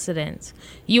vehicle accident,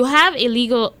 you have a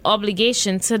legal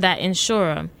obligation to that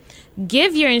insurer.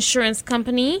 Give your insurance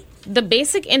company the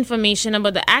basic information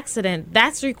about the accident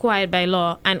that's required by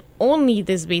law, and only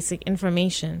this basic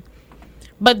information.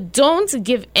 But don't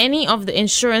give any of the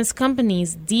insurance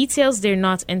companies details they're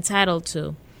not entitled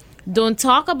to. Don't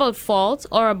talk about fault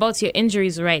or about your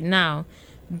injuries right now.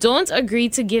 Don't agree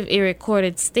to give a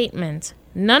recorded statement.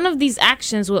 None of these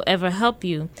actions will ever help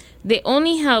you. They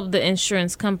only help the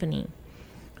insurance company.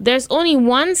 There's only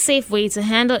one safe way to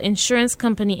handle insurance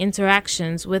company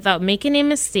interactions without making a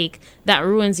mistake that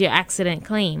ruins your accident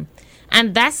claim,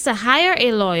 and that's to hire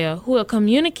a lawyer who will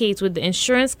communicate with the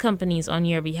insurance companies on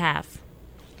your behalf.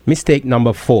 Mistake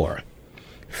number 4.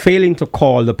 Failing to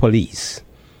call the police.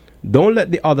 Don't let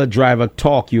the other driver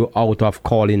talk you out of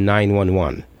calling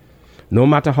 911. No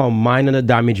matter how minor the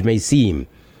damage may seem,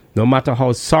 no matter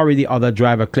how sorry the other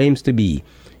driver claims to be,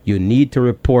 you need to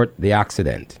report the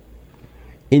accident.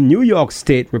 In New York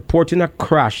State, reporting a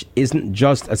crash isn't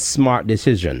just a smart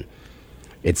decision.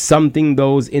 It's something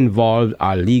those involved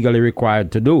are legally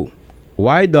required to do.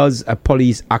 Why does a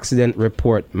police accident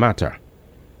report matter?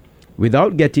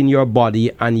 Without getting your body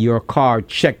and your car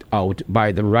checked out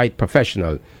by the right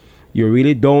professional, you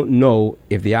really don't know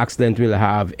if the accident will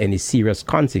have any serious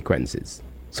consequences.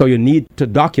 So you need to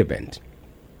document.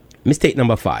 Mistake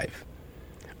number 5.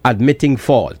 Admitting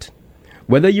fault.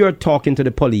 Whether you're talking to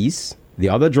the police, the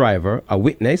other driver, a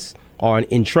witness, or an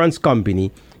insurance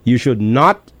company, you should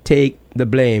not take the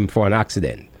blame for an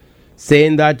accident.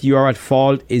 Saying that you are at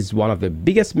fault is one of the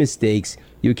biggest mistakes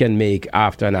you can make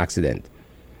after an accident,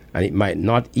 and it might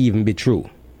not even be true.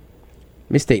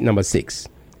 Mistake number 6.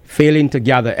 Failing to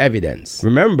gather evidence.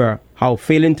 Remember how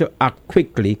failing to act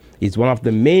quickly is one of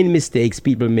the main mistakes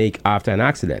people make after an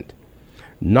accident.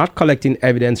 Not collecting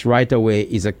evidence right away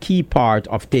is a key part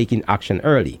of taking action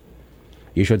early.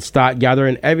 You should start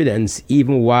gathering evidence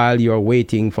even while you're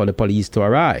waiting for the police to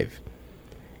arrive.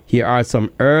 Here are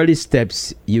some early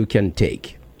steps you can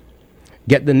take.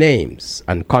 Get the names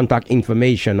and contact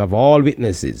information of all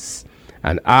witnesses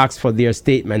and ask for their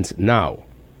statements now.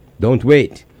 Don't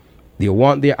wait. They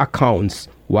want their accounts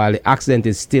while the accident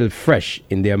is still fresh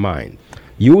in their mind.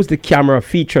 Use the camera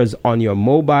features on your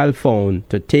mobile phone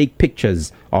to take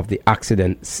pictures of the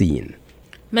accident scene.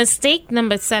 Mistake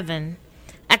number 7.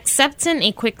 Accepting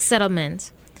a quick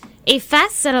settlement. A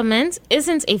fast settlement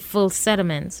isn't a full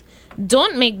settlement.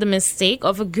 Don't make the mistake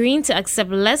of agreeing to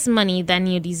accept less money than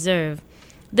you deserve.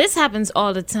 This happens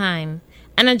all the time,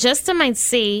 An adjuster might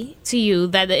say to you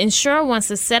that the insurer wants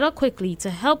to settle quickly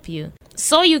to help you,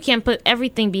 so you can put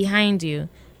everything behind you.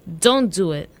 Don't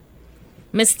do it.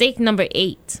 Mistake number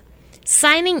 8.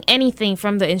 Signing anything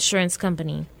from the insurance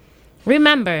company.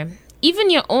 Remember, even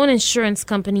your own insurance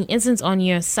company isn't on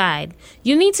your side.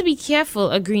 You need to be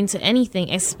careful agreeing to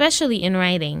anything, especially in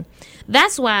writing.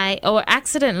 That's why our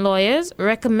accident lawyers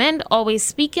recommend always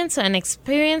speaking to an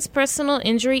experienced personal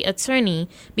injury attorney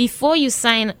before you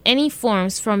sign any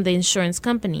forms from the insurance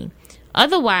company.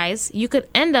 Otherwise, you could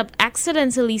end up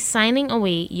accidentally signing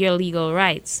away your legal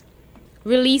rights.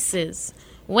 Releases.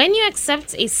 When you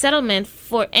accept a settlement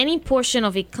for any portion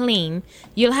of a claim,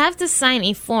 you'll have to sign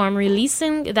a form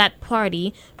releasing that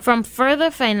party from further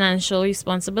financial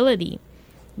responsibility.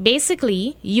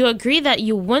 Basically, you agree that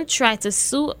you won't try to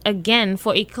sue again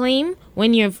for a claim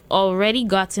when you've already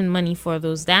gotten money for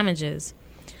those damages.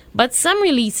 But some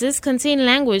releases contain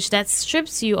language that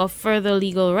strips you of further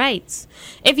legal rights.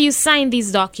 If you sign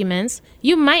these documents,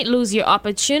 you might lose your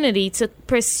opportunity to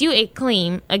pursue a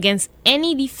claim against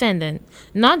any defendant,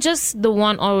 not just the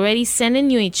one already sending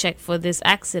you a check for this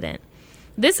accident.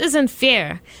 This isn't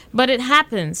fair, but it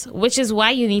happens, which is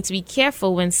why you need to be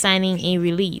careful when signing a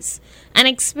release. An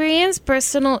experienced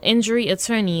personal injury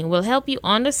attorney will help you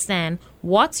understand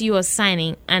what you are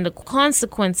signing and the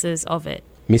consequences of it.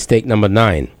 Mistake number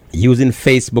 9. Using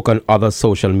Facebook and other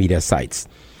social media sites.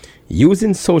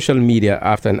 Using social media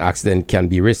after an accident can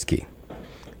be risky.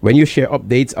 When you share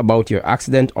updates about your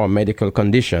accident or medical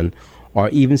condition, or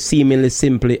even seemingly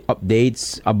simply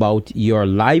updates about your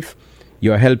life,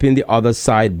 you're helping the other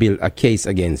side build a case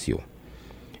against you.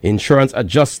 Insurance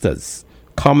adjusters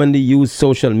commonly use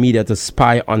social media to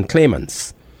spy on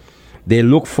claimants. They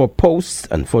look for posts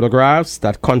and photographs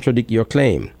that contradict your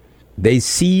claim. They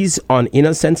seize on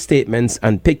innocent statements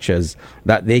and pictures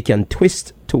that they can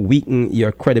twist to weaken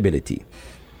your credibility.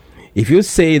 If you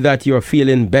say that you're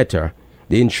feeling better,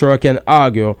 the insurer can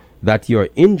argue that your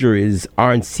injuries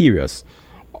aren't serious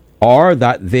or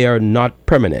that they're not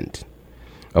permanent.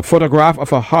 A photograph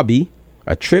of a hobby,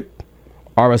 a trip,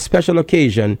 or a special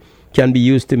occasion can be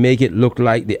used to make it look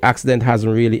like the accident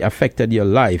hasn't really affected your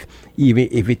life, even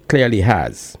if it clearly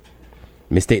has.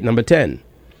 Mistake number 10.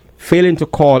 Failing to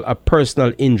call a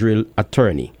personal injury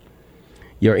attorney.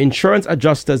 Your insurance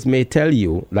adjusters may tell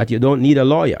you that you don't need a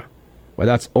lawyer, but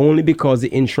that's only because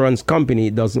the insurance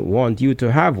company doesn't want you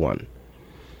to have one.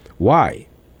 Why?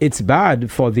 It's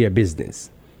bad for their business.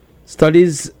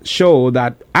 Studies show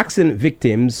that accident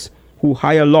victims who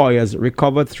hire lawyers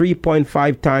recover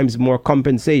 3.5 times more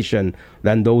compensation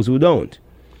than those who don't.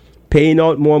 Paying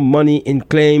out more money in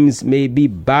claims may be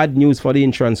bad news for the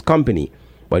insurance company,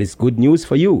 but it's good news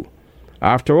for you.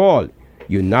 After all,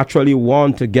 you naturally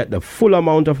want to get the full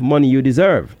amount of money you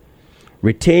deserve.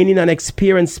 Retaining an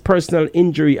experienced personal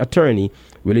injury attorney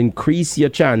will increase your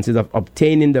chances of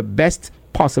obtaining the best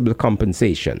possible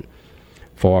compensation.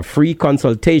 For a free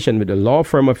consultation with the law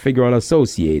firm of Figueroa &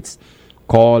 Associates,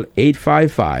 call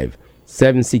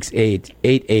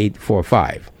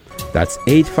 855-768-8845. That's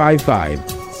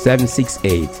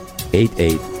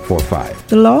 855-768-8845.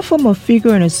 The law firm of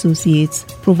Figueroa & Associates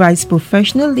provides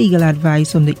professional legal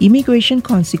advice on the immigration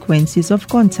consequences of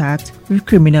contact with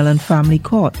criminal and family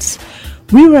courts.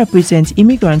 We represent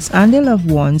immigrants and their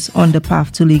loved ones on the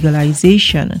path to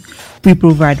legalization. We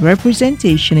provide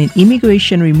representation in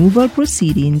immigration removal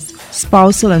proceedings,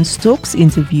 spousal and Stokes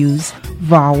interviews,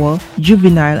 VAWA,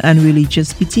 juvenile and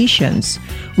religious petitions.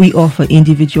 We offer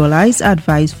individualized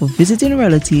advice for visiting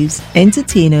relatives,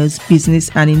 entertainers, business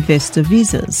and investor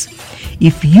visas.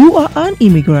 If you are an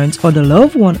immigrant or the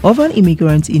loved one of an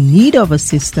immigrant in need of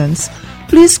assistance,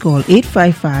 please call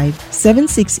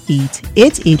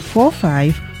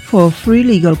 855-768-8845 for a free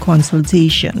legal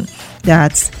consultation.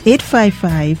 That's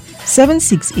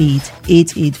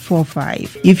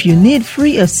 855-768-8845. If you need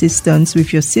free assistance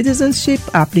with your citizenship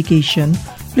application,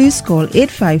 please call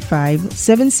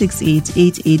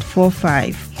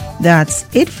 855-768-8845. That's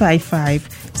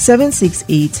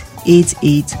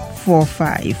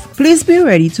 855-768-8845. Please be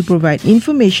ready to provide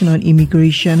information on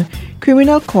immigration,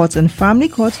 criminal court and family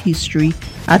court history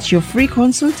at your free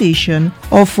consultation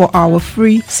or for our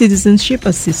free citizenship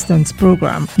assistance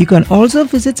program. You can also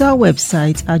visit our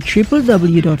website at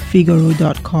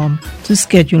www.figaro.com to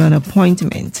schedule an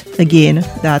appointment. Again,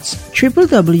 that's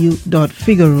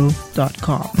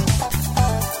www.figaro.com.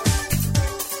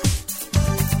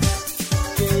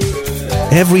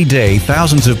 Every day,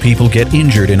 thousands of people get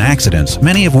injured in accidents,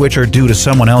 many of which are due to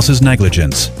someone else's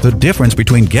negligence. The difference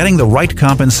between getting the right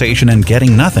compensation and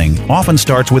getting nothing often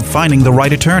starts with finding the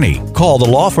right attorney. Call the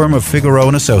law firm of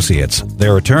Figueroa & Associates.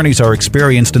 Their attorneys are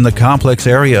experienced in the complex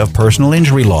area of personal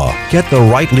injury law. Get the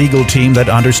right legal team that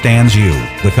understands you.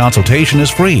 The consultation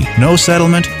is free. No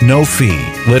settlement, no fee.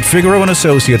 Let Figueroa &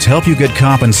 Associates help you get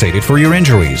compensated for your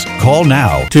injuries. Call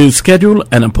now. To schedule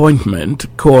an appointment,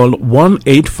 call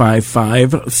 1-855-768-8845.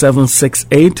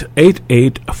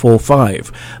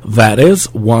 That is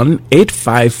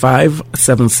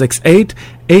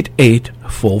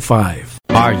 1-855-768-8845.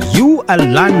 Are you a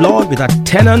landlord with a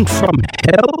tenant from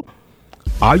hell?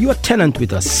 Are you a tenant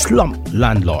with a slump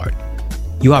landlord?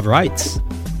 You have rights.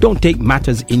 Don't take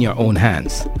matters in your own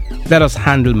hands. Let us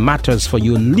handle matters for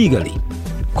you legally.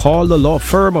 Call the law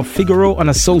firm of Figueroa &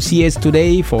 Associates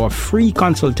today for a free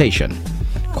consultation.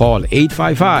 Call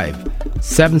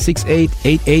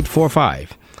 855-768-8845.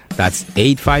 That's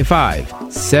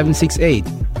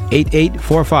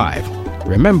 855-768-8845.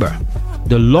 Remember,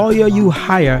 the lawyer you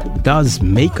hire does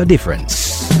make a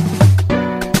difference.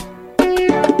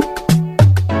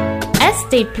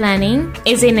 Estate planning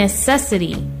is a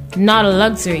necessity, not a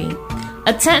luxury.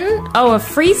 Attend our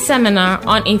free seminar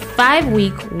on a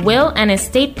 5-week will and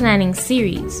estate planning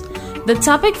series. The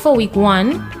topic for week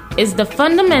 1 is the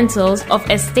fundamentals of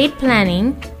estate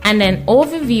planning and an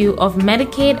overview of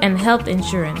Medicaid and health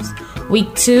insurance.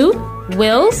 Week 2,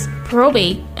 wills,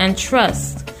 probate, and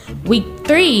trust. Week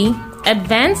 3,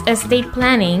 advanced estate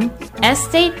planning,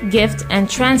 estate, gift, and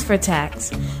transfer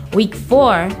tax. Week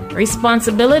 4,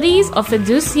 responsibilities of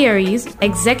fiduciaries,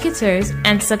 executors,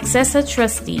 and successor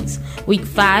trustees. Week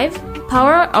 5,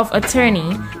 power of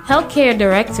attorney, healthcare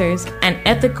directors, and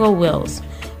ethical wills.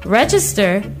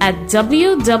 Register at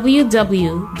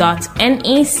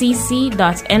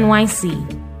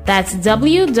www.nacc.nyc. That's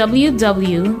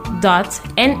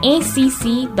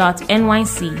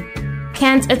www.nacc.nyc.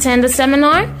 Can't attend the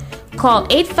seminar? Call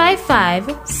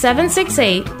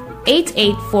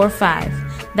 855-768-8845.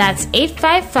 That's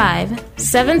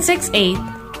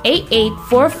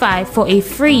 855-768-8845 for a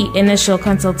free initial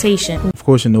consultation. Of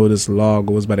course, you know this law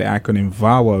goes by the acronym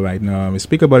VAWA right now. We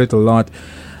speak about it a lot.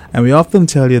 And we often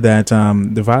tell you that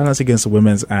the Violence Against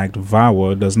Women's Act,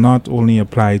 VAWA, does not only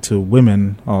apply to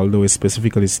women, although it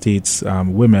specifically states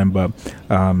women, but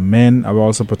men are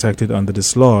also protected under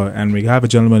this law. And we have a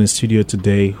gentleman in studio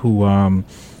today who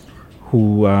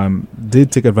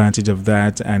did take advantage of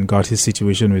that and got his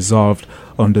situation resolved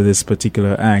under this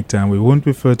particular act. And we won't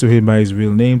refer to him by his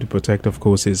real name to protect, of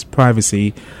course, his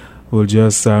privacy. We'll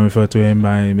just refer to him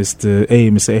by Mr. A.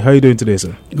 Mr. A, how are you doing today,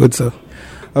 sir? Good, sir.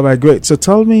 All right, great. So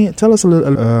tell us a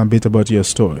little bit about your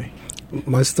story.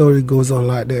 My story goes on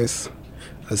like this.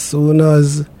 As soon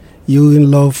as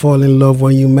you fall in love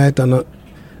when you met and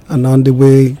on the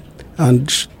way, and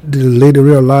the lady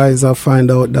realized or find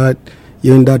out that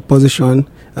you're in that position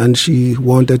and she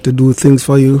wanted to do things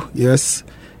for you, yes,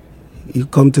 you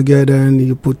come together and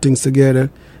you put things together,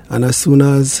 and as soon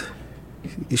as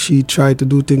she tried to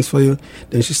do things for you,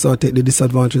 then she started to take the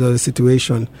disadvantage of the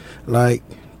situation, like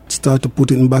start to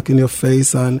put it back in your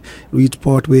face and reach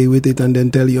part way with it, and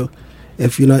then tell you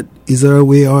if you're not is her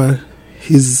way or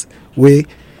his way,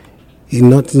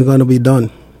 nothing's going to be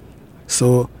done.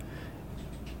 So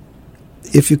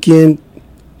if you can't.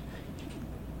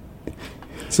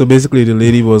 So basically the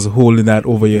lady was holding that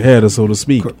over your head, so to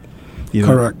speak.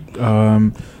 Correct.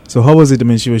 So how was it? I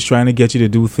mean, she was trying to get you to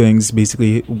do things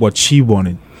basically what she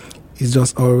wanted. It's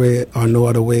just our way or no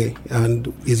other way,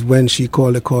 and it's when she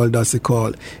called the call, that's the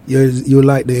call. You're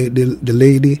like the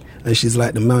lady, and she's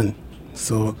like the man.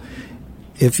 So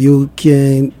if you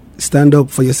can stand up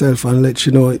for yourself and let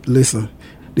you know, listen,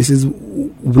 this is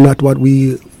not what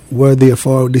we were there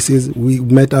for. We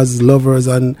met as lovers,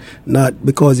 and not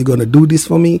because you're gonna do this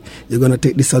for me, you're gonna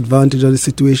take disadvantage of the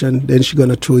situation. Then she's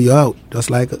gonna throw you out,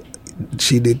 just like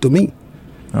she did to me.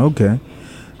 Okay.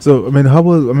 So,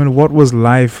 what was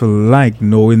life like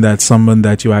knowing that someone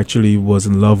that you actually was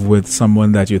in love with,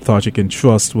 someone that you thought you can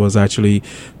trust, was actually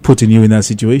putting you in that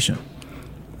situation?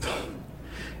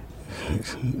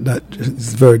 That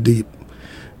is very deep,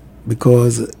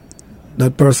 because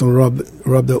that person robbed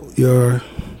your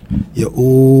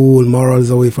whole morals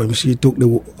away from you. She took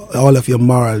all of your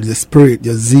morals, your spirit,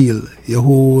 your zeal, your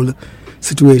whole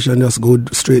situation just go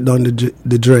straight down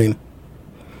the drain.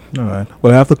 All right.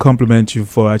 Well, I have to compliment you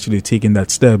for actually taking that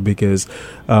step, because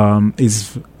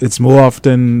it's more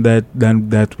often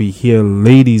that we hear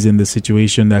ladies in the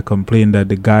situation that complain that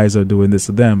the guys are doing this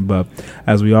to them. But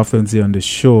as we often see on the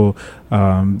show,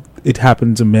 it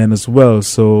happened to men as well.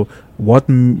 So what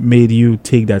made you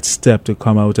take that step to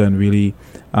come out and really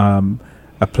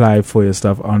apply for your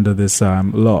stuff under this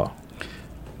law?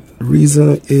 The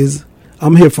reason is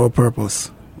I'm here for a purpose.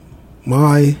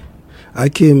 I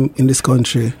came in this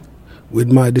country with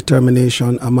my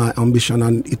determination and my ambition,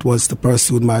 and it was to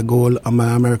pursue my goal and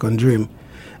my American dream.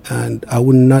 And I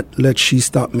would not let she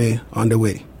stop me on the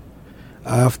way.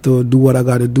 I have to do what I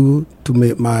got to do to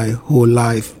make my whole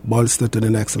life bolster to the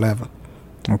next level.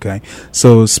 Okay.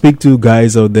 So speak to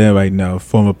guys out there right now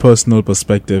from a personal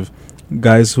perspective,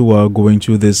 guys who are going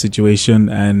through this situation,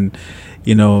 and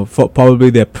for probably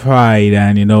their pride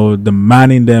and the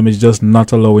man in them is just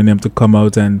not allowing them to come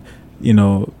out and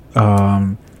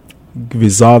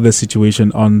resolve the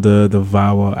situation under the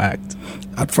VAWA Act.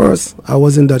 At first, I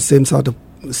was in that same sort of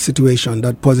situation,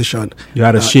 that position. You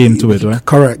had a shame to it, right?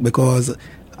 Correct, because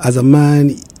as a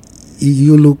man,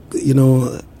 you look,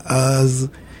 as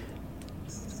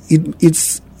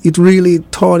it really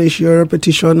tarnish your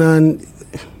reputation and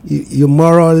your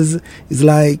morals. Is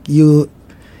like you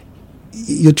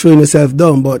throwing yourself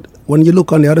down. But when you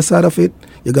look on the other side of it,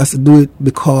 you got to do it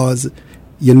because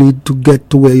you need to get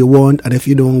to where you want, and if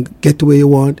you don't get to where you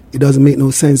want, it doesn't make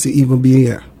no sense to even be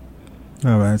here.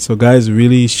 All right, so guys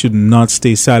really should not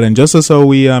stay silent. Just as how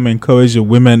we encourage the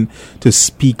women to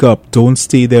speak up, don't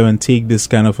stay there and take this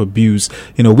kind of abuse.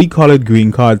 We call it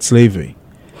green card slavery.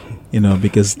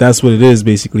 Because that's what it is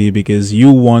basically. Because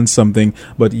you want something,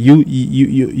 but you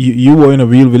were in a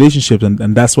real relationship,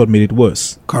 and that's what made it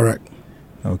worse. Correct.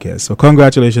 Okay, so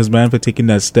congratulations, man, for taking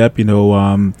that step,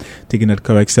 taking that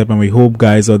correct step. And we hope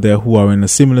guys out there who are in a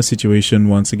similar situation,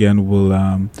 once again,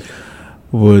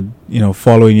 would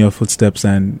follow in your footsteps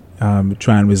and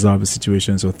try and resolve the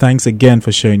situation. So thanks again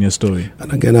for sharing your story.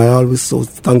 And again, I always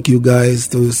thank you guys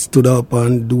to stood up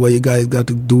and do what you guys got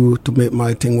to do to make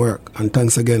my thing work. And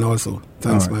thanks again also.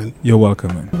 Thanks, right, man. You're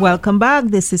welcome, man. Welcome back.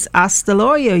 This is Ask the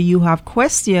Lawyer. You have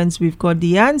questions. We've got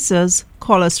the answers.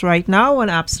 Call us right now on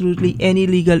absolutely any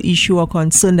legal issue or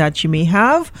concern that you may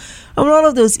have. And one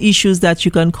of those issues that you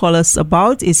can call us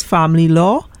about is family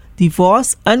law,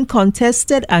 divorce,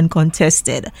 uncontested and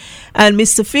contested. And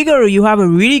Mr. Figaro, you have a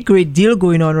really great deal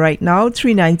going on right now,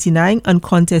 $399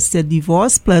 uncontested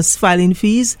divorce plus filing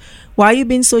fees. Why are you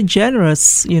being so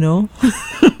generous,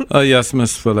 Yes,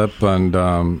 Miss Phillip, and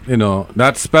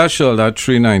that's special, that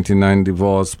 $399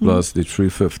 divorce plus the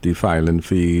 $350 filing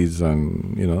fees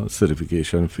and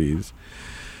certification fees.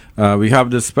 We have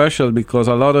this special because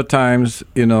a lot of times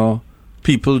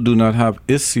people do not have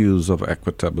issues of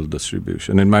equitable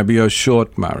distribution. It might be a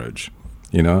short marriage.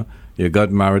 You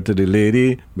got married to the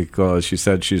lady because she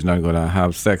said she's not going to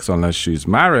have sex unless she's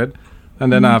married.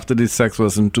 And then after the sex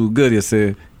wasn't too good, you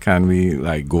say, can we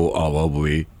go our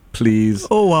way, please?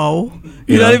 Oh, wow.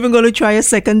 You're not even going to try a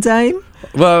second time?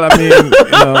 Well, I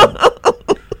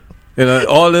mean,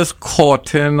 all this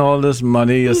courting, all this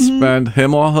money you spend,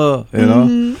 him or her,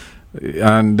 and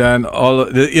then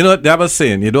they have a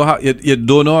saying, you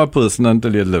don't know a person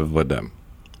until you live with them.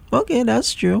 Okay,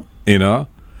 that's true.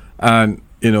 And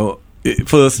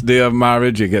first day of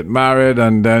marriage, you get married,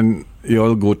 and then you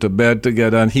all go to bed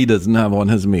together, and he doesn't have on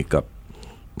his makeup.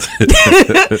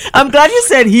 I'm glad you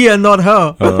said he and not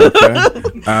her. Okay.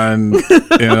 And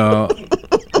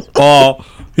or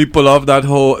he pull off that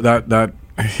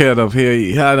head of hair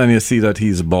he had, and you see that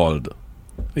he's bald.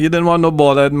 You didn't want no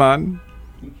bald-head man.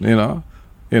 You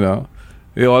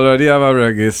already have a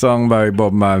reggae song by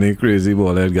Bob Marley, Crazy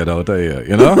Ballhead, Get Out of Here,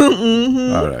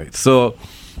 Mm-hmm. All right. So,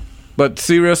 but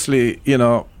seriously,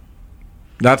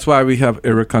 that's why we have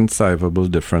irreconcilable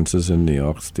differences in New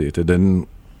York State. It didn't,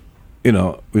 we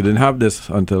didn't have this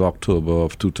until October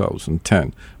of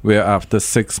 2010, where after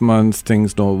 6 months,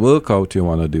 things don't work out, you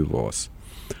want a divorce.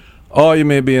 Or you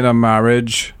may be in a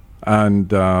marriage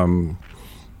and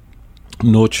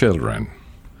no children.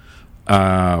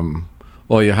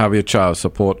 Or you have your child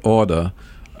support order,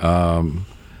 and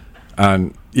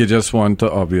you just want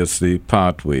to obviously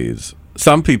part ways.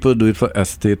 Some people do it for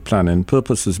estate planning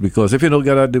purposes, because if you don't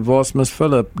get a divorce, Miss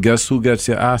Phillip, guess who gets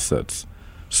your assets?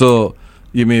 So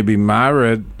you may be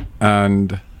married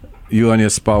and you and your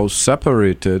spouse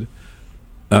separated,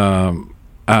 and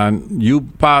you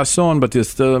pass on, but you're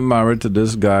still married to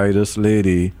this guy, this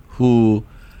lady, who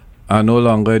are no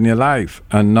longer in your life.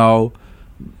 And now,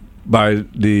 by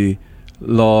the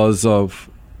laws of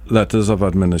letters of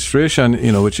administration,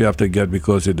 which you have to get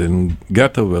because you didn't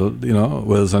get a will,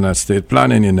 wills and estate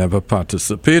planning, you never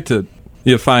participated,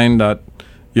 you find that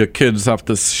your kids have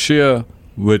to share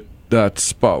with that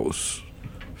spouse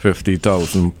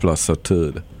 50,000 plus a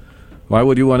third. Why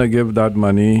would you want to give that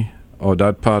money or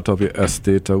that part of your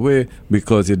estate away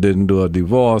because you didn't do a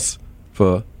divorce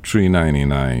for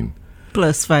 $399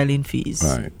 plus filing fees?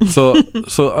 Right.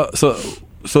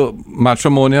 So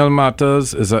matrimonial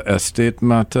matters is an estate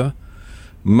matter.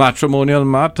 Matrimonial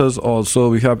matters also,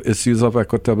 we have issues of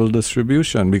equitable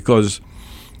distribution because,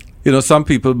 some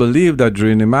people believe that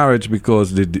during the marriage,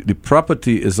 because the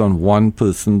property is on one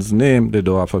person's name, they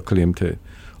don't have a claim to it.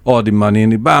 Or the money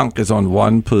in the bank is on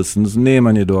one person's name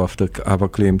and you don't have to have a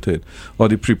claim to it. Or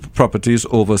the property is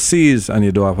overseas and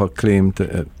you don't have a claim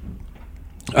to it.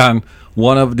 And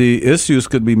one of the issues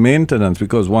could be maintenance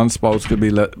because one spouse could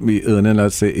be earning,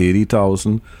 let's say,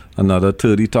 $80,000, another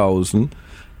 $30,000.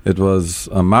 It was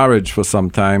a marriage for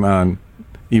some time, and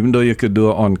even though you could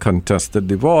do an uncontested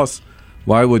divorce,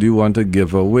 why would you want to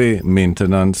give away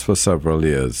maintenance for several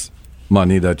years?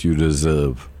 Money that you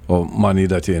deserve or money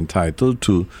that you're entitled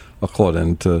to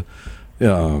according to,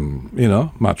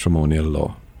 matrimonial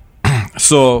law.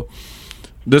 So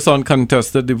this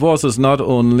uncontested divorce is not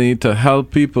only to help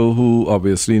people who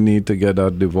obviously need to get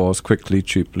that divorce quickly,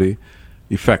 cheaply,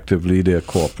 effectively, they're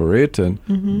cooperating,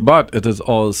 but it is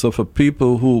also for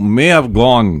people who may have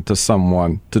gone to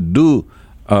someone to do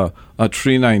a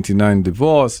 $399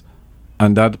 divorce,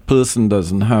 and that person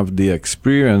doesn't have the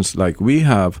experience like we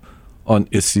have on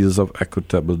issues of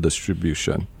equitable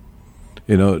distribution.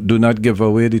 Do not give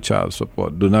away the child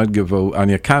support. Do not give away,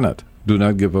 and you cannot. Do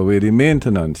not give away the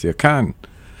maintenance. You can.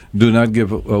 Do not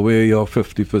give away your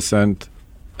 50%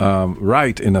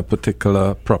 right in a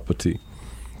particular property.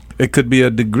 It could be a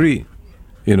degree.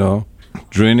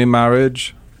 During the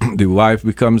marriage, the wife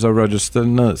becomes a registered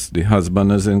nurse. The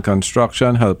husband is in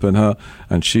construction helping her,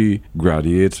 and she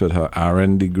graduates with her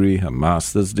RN degree, her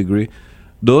master's degree.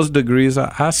 Those degrees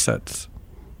are assets.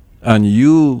 And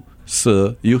you,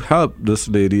 sir, you help this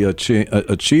lady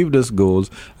achieve these goals,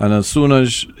 and as soon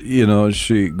as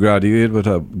she graduated with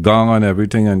her gown and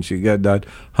everything, and she get that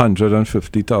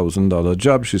 $150,000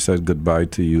 job, she said goodbye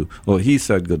to you, or he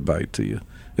said goodbye to you.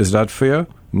 Is that fair?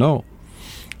 No.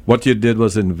 What you did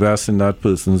was invest in that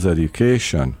person's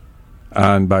education,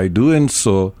 and by doing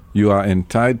so, you are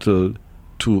entitled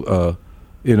to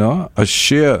a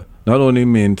share, not only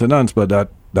maintenance, but that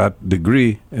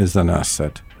degree is an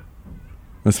asset.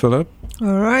 Ms. Phillip?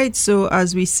 All right. So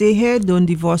as we say here, don't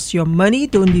divorce your money.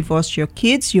 Don't divorce your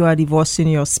kids. You are divorcing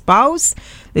your spouse.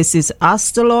 This is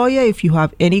Ask the Lawyer. If you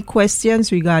have any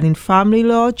questions regarding family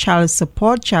law, child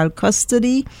support, child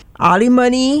custody,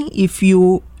 alimony, if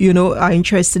you are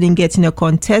interested in getting a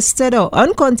contested or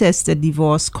uncontested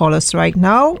divorce, call us right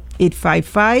now,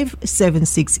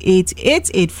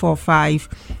 855-768-8845.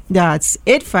 That's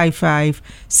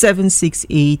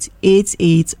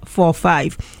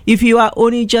 855-768-8845. If you are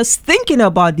only just thinking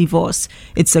about divorce,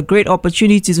 it's a great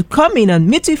opportunity to come in and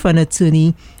meet with an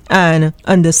attorney and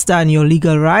understand your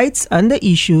legal rights and the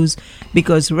issues,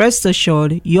 because rest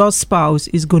assured your spouse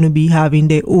is going to be having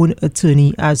their own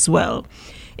attorney as well.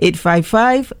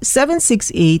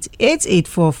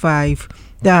 855-768-8845.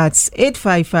 That's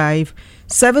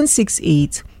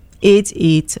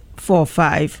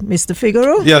 855-768-8845. Mr.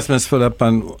 Figaro? Yes, Ms. Phillip.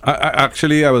 And I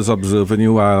was observing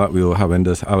you while we were having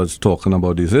this. I was talking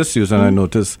about these issues, and I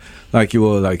noticed like you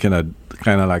were like in a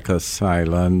kind of like a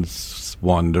silence,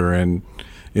 wondering.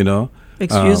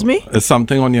 Excuse me? Is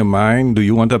something on your mind? Do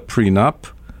you want a prenup,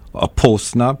 a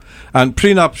postnup? And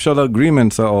prenuptial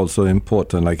agreements are also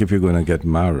important, like if you're going to get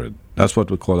married. That's what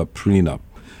we call a prenup.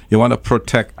 You want to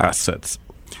protect assets.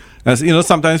 As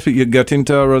sometimes you get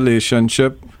into a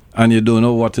relationship and you don't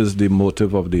know what is the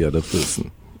motive of the other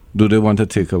person. Do they want to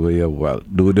take away your wealth?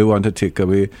 Do they want to take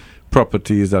away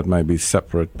properties that might be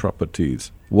separate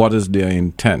properties? What is their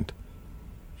intent?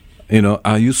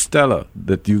 Are you stellar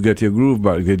that you get your groove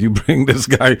back? That you bring this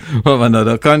guy from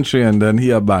another country and then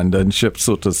he abandoned ship,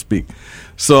 so to speak.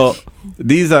 So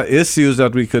these are issues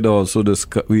that we could also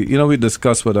discuss. We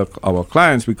discuss with our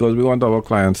clients because we want our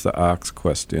clients to ask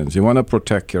questions. You want to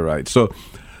protect your rights. So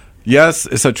yes,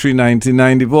 it's a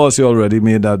 $399 divorce. You already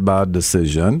made that bad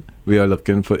decision. We are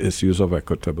looking for issues of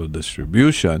equitable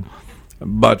distribution.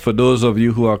 But for those of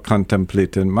you who are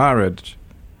contemplating marriage,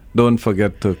 don't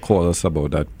forget to call us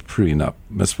about that prenup.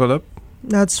 Ms. Phillip?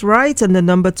 That's right. And the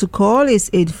number to call is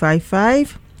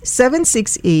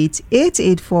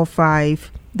 855-768-8845.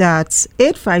 That's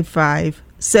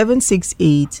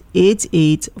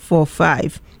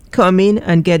 855-768-8845. come in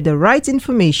and get the right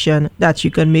information that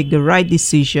you can make the right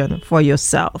decision for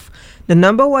yourself. The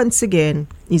number once again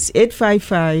is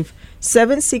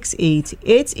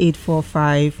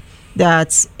 855-768-8845.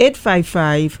 That's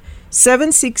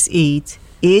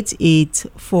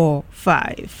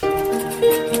 855-768-8845.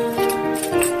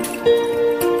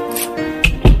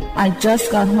 I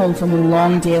just got home from a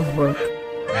long day of work,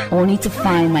 only to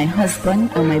find my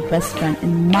husband and my best friend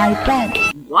in my bed.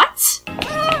 What?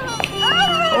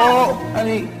 Oh,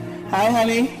 honey. Hi,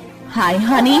 honey. Hi,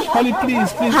 honey. Honey,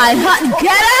 please. Hi, honey.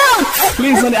 Get out!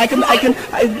 Please, honey,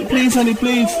 please, honey,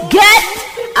 please. Get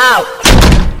out!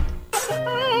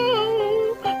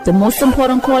 The most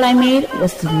important call I made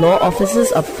was to law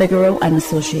offices of Figueroa and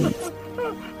Associates.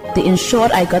 They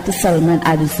ensured I got the settlement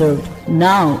I deserved.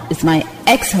 Now it's my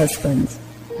ex-husband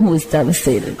who is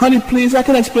devastated. Honey, please, I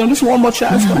can explain. Just one more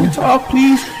chance. Can we talk,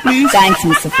 please? Thanks,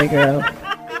 Mr. Figueroa.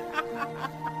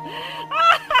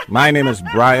 My name is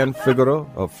Brian Figueroa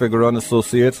of Figueroa and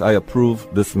Associates. I approve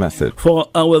this message. For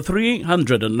our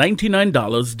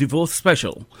 $399 divorce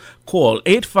special, call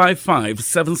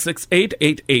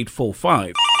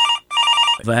 855-768-8845.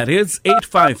 That is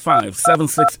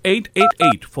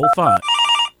 855-768-8845.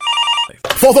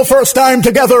 For the first time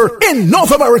together in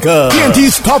North America,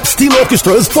 TNT's top steel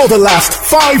orchestras for the last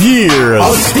 5 years.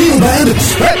 A steel band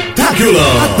spectacular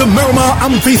at the Miramar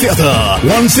Amphitheater,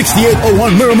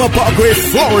 16801 Miramar Parkway,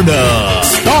 Florida.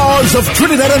 Stars of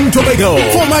Trinidad and Tobago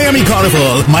for Miami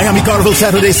Carnival. Miami Carnival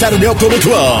Saturday, October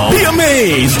 12th. Be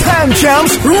amazed. Pan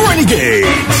Champs,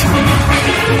 Renegades.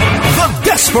 The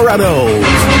Desperados.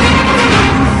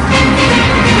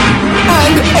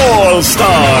 And All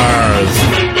Stars.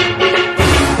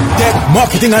 Deck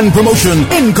Marketing and Promotion,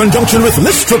 in conjunction with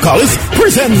Lystra College,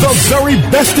 present the very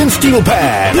best in steel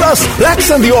pad, plus Blacks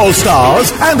and the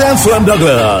All-Stars and Ansel and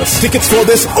Douglas. Tickets for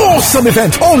this awesome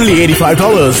event, only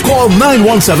 $85. Call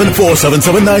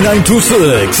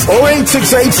 917-477-9926 or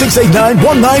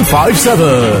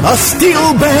 868-689-1957. A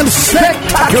steel band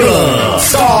spectacular.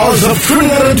 Stars of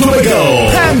Trinidad and Tobago,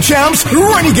 Pan Champs,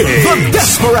 Renegade, The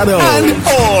Desperado, and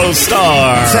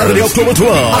All-Stars. Saturday, October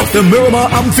 12th at the Miramar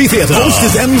Amphitheater. Host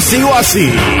is MCYC.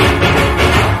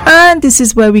 And this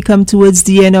is where we come towards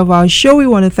the end of our show. We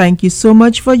want to thank you so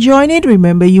much for joining.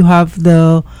 Remember, you have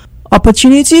the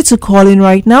opportunity to call in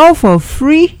right now for a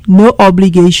free, no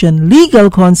obligation legal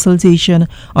consultation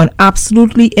on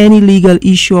absolutely any legal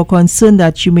issue or concern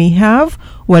that you may have,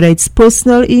 whether it's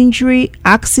personal injury,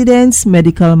 accidents,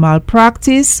 medical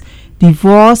malpractice,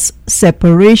 divorce,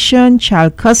 separation,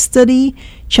 child custody,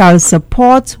 child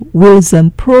support, wills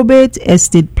and probate,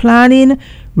 estate planning,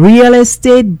 real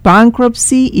estate,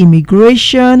 bankruptcy,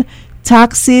 immigration,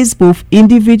 taxes, both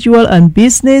individual and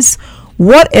business.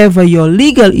 Whatever your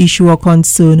legal issue or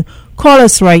concern, call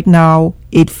us right now,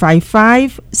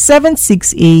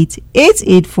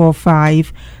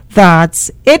 855-768-8845. That's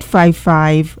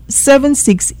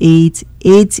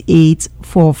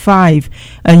 855-768-8845.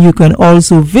 And you can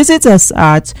also visit us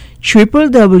at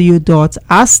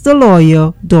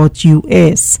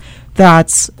www.askthelawyer.us.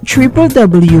 That's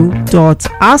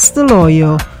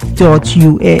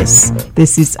www.askthelawyer.us.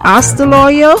 This is Ask the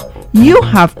Lawyer. You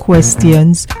have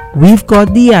questions, we've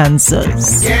got the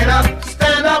answers. Get up,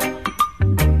 stand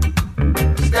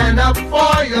up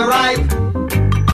for your right.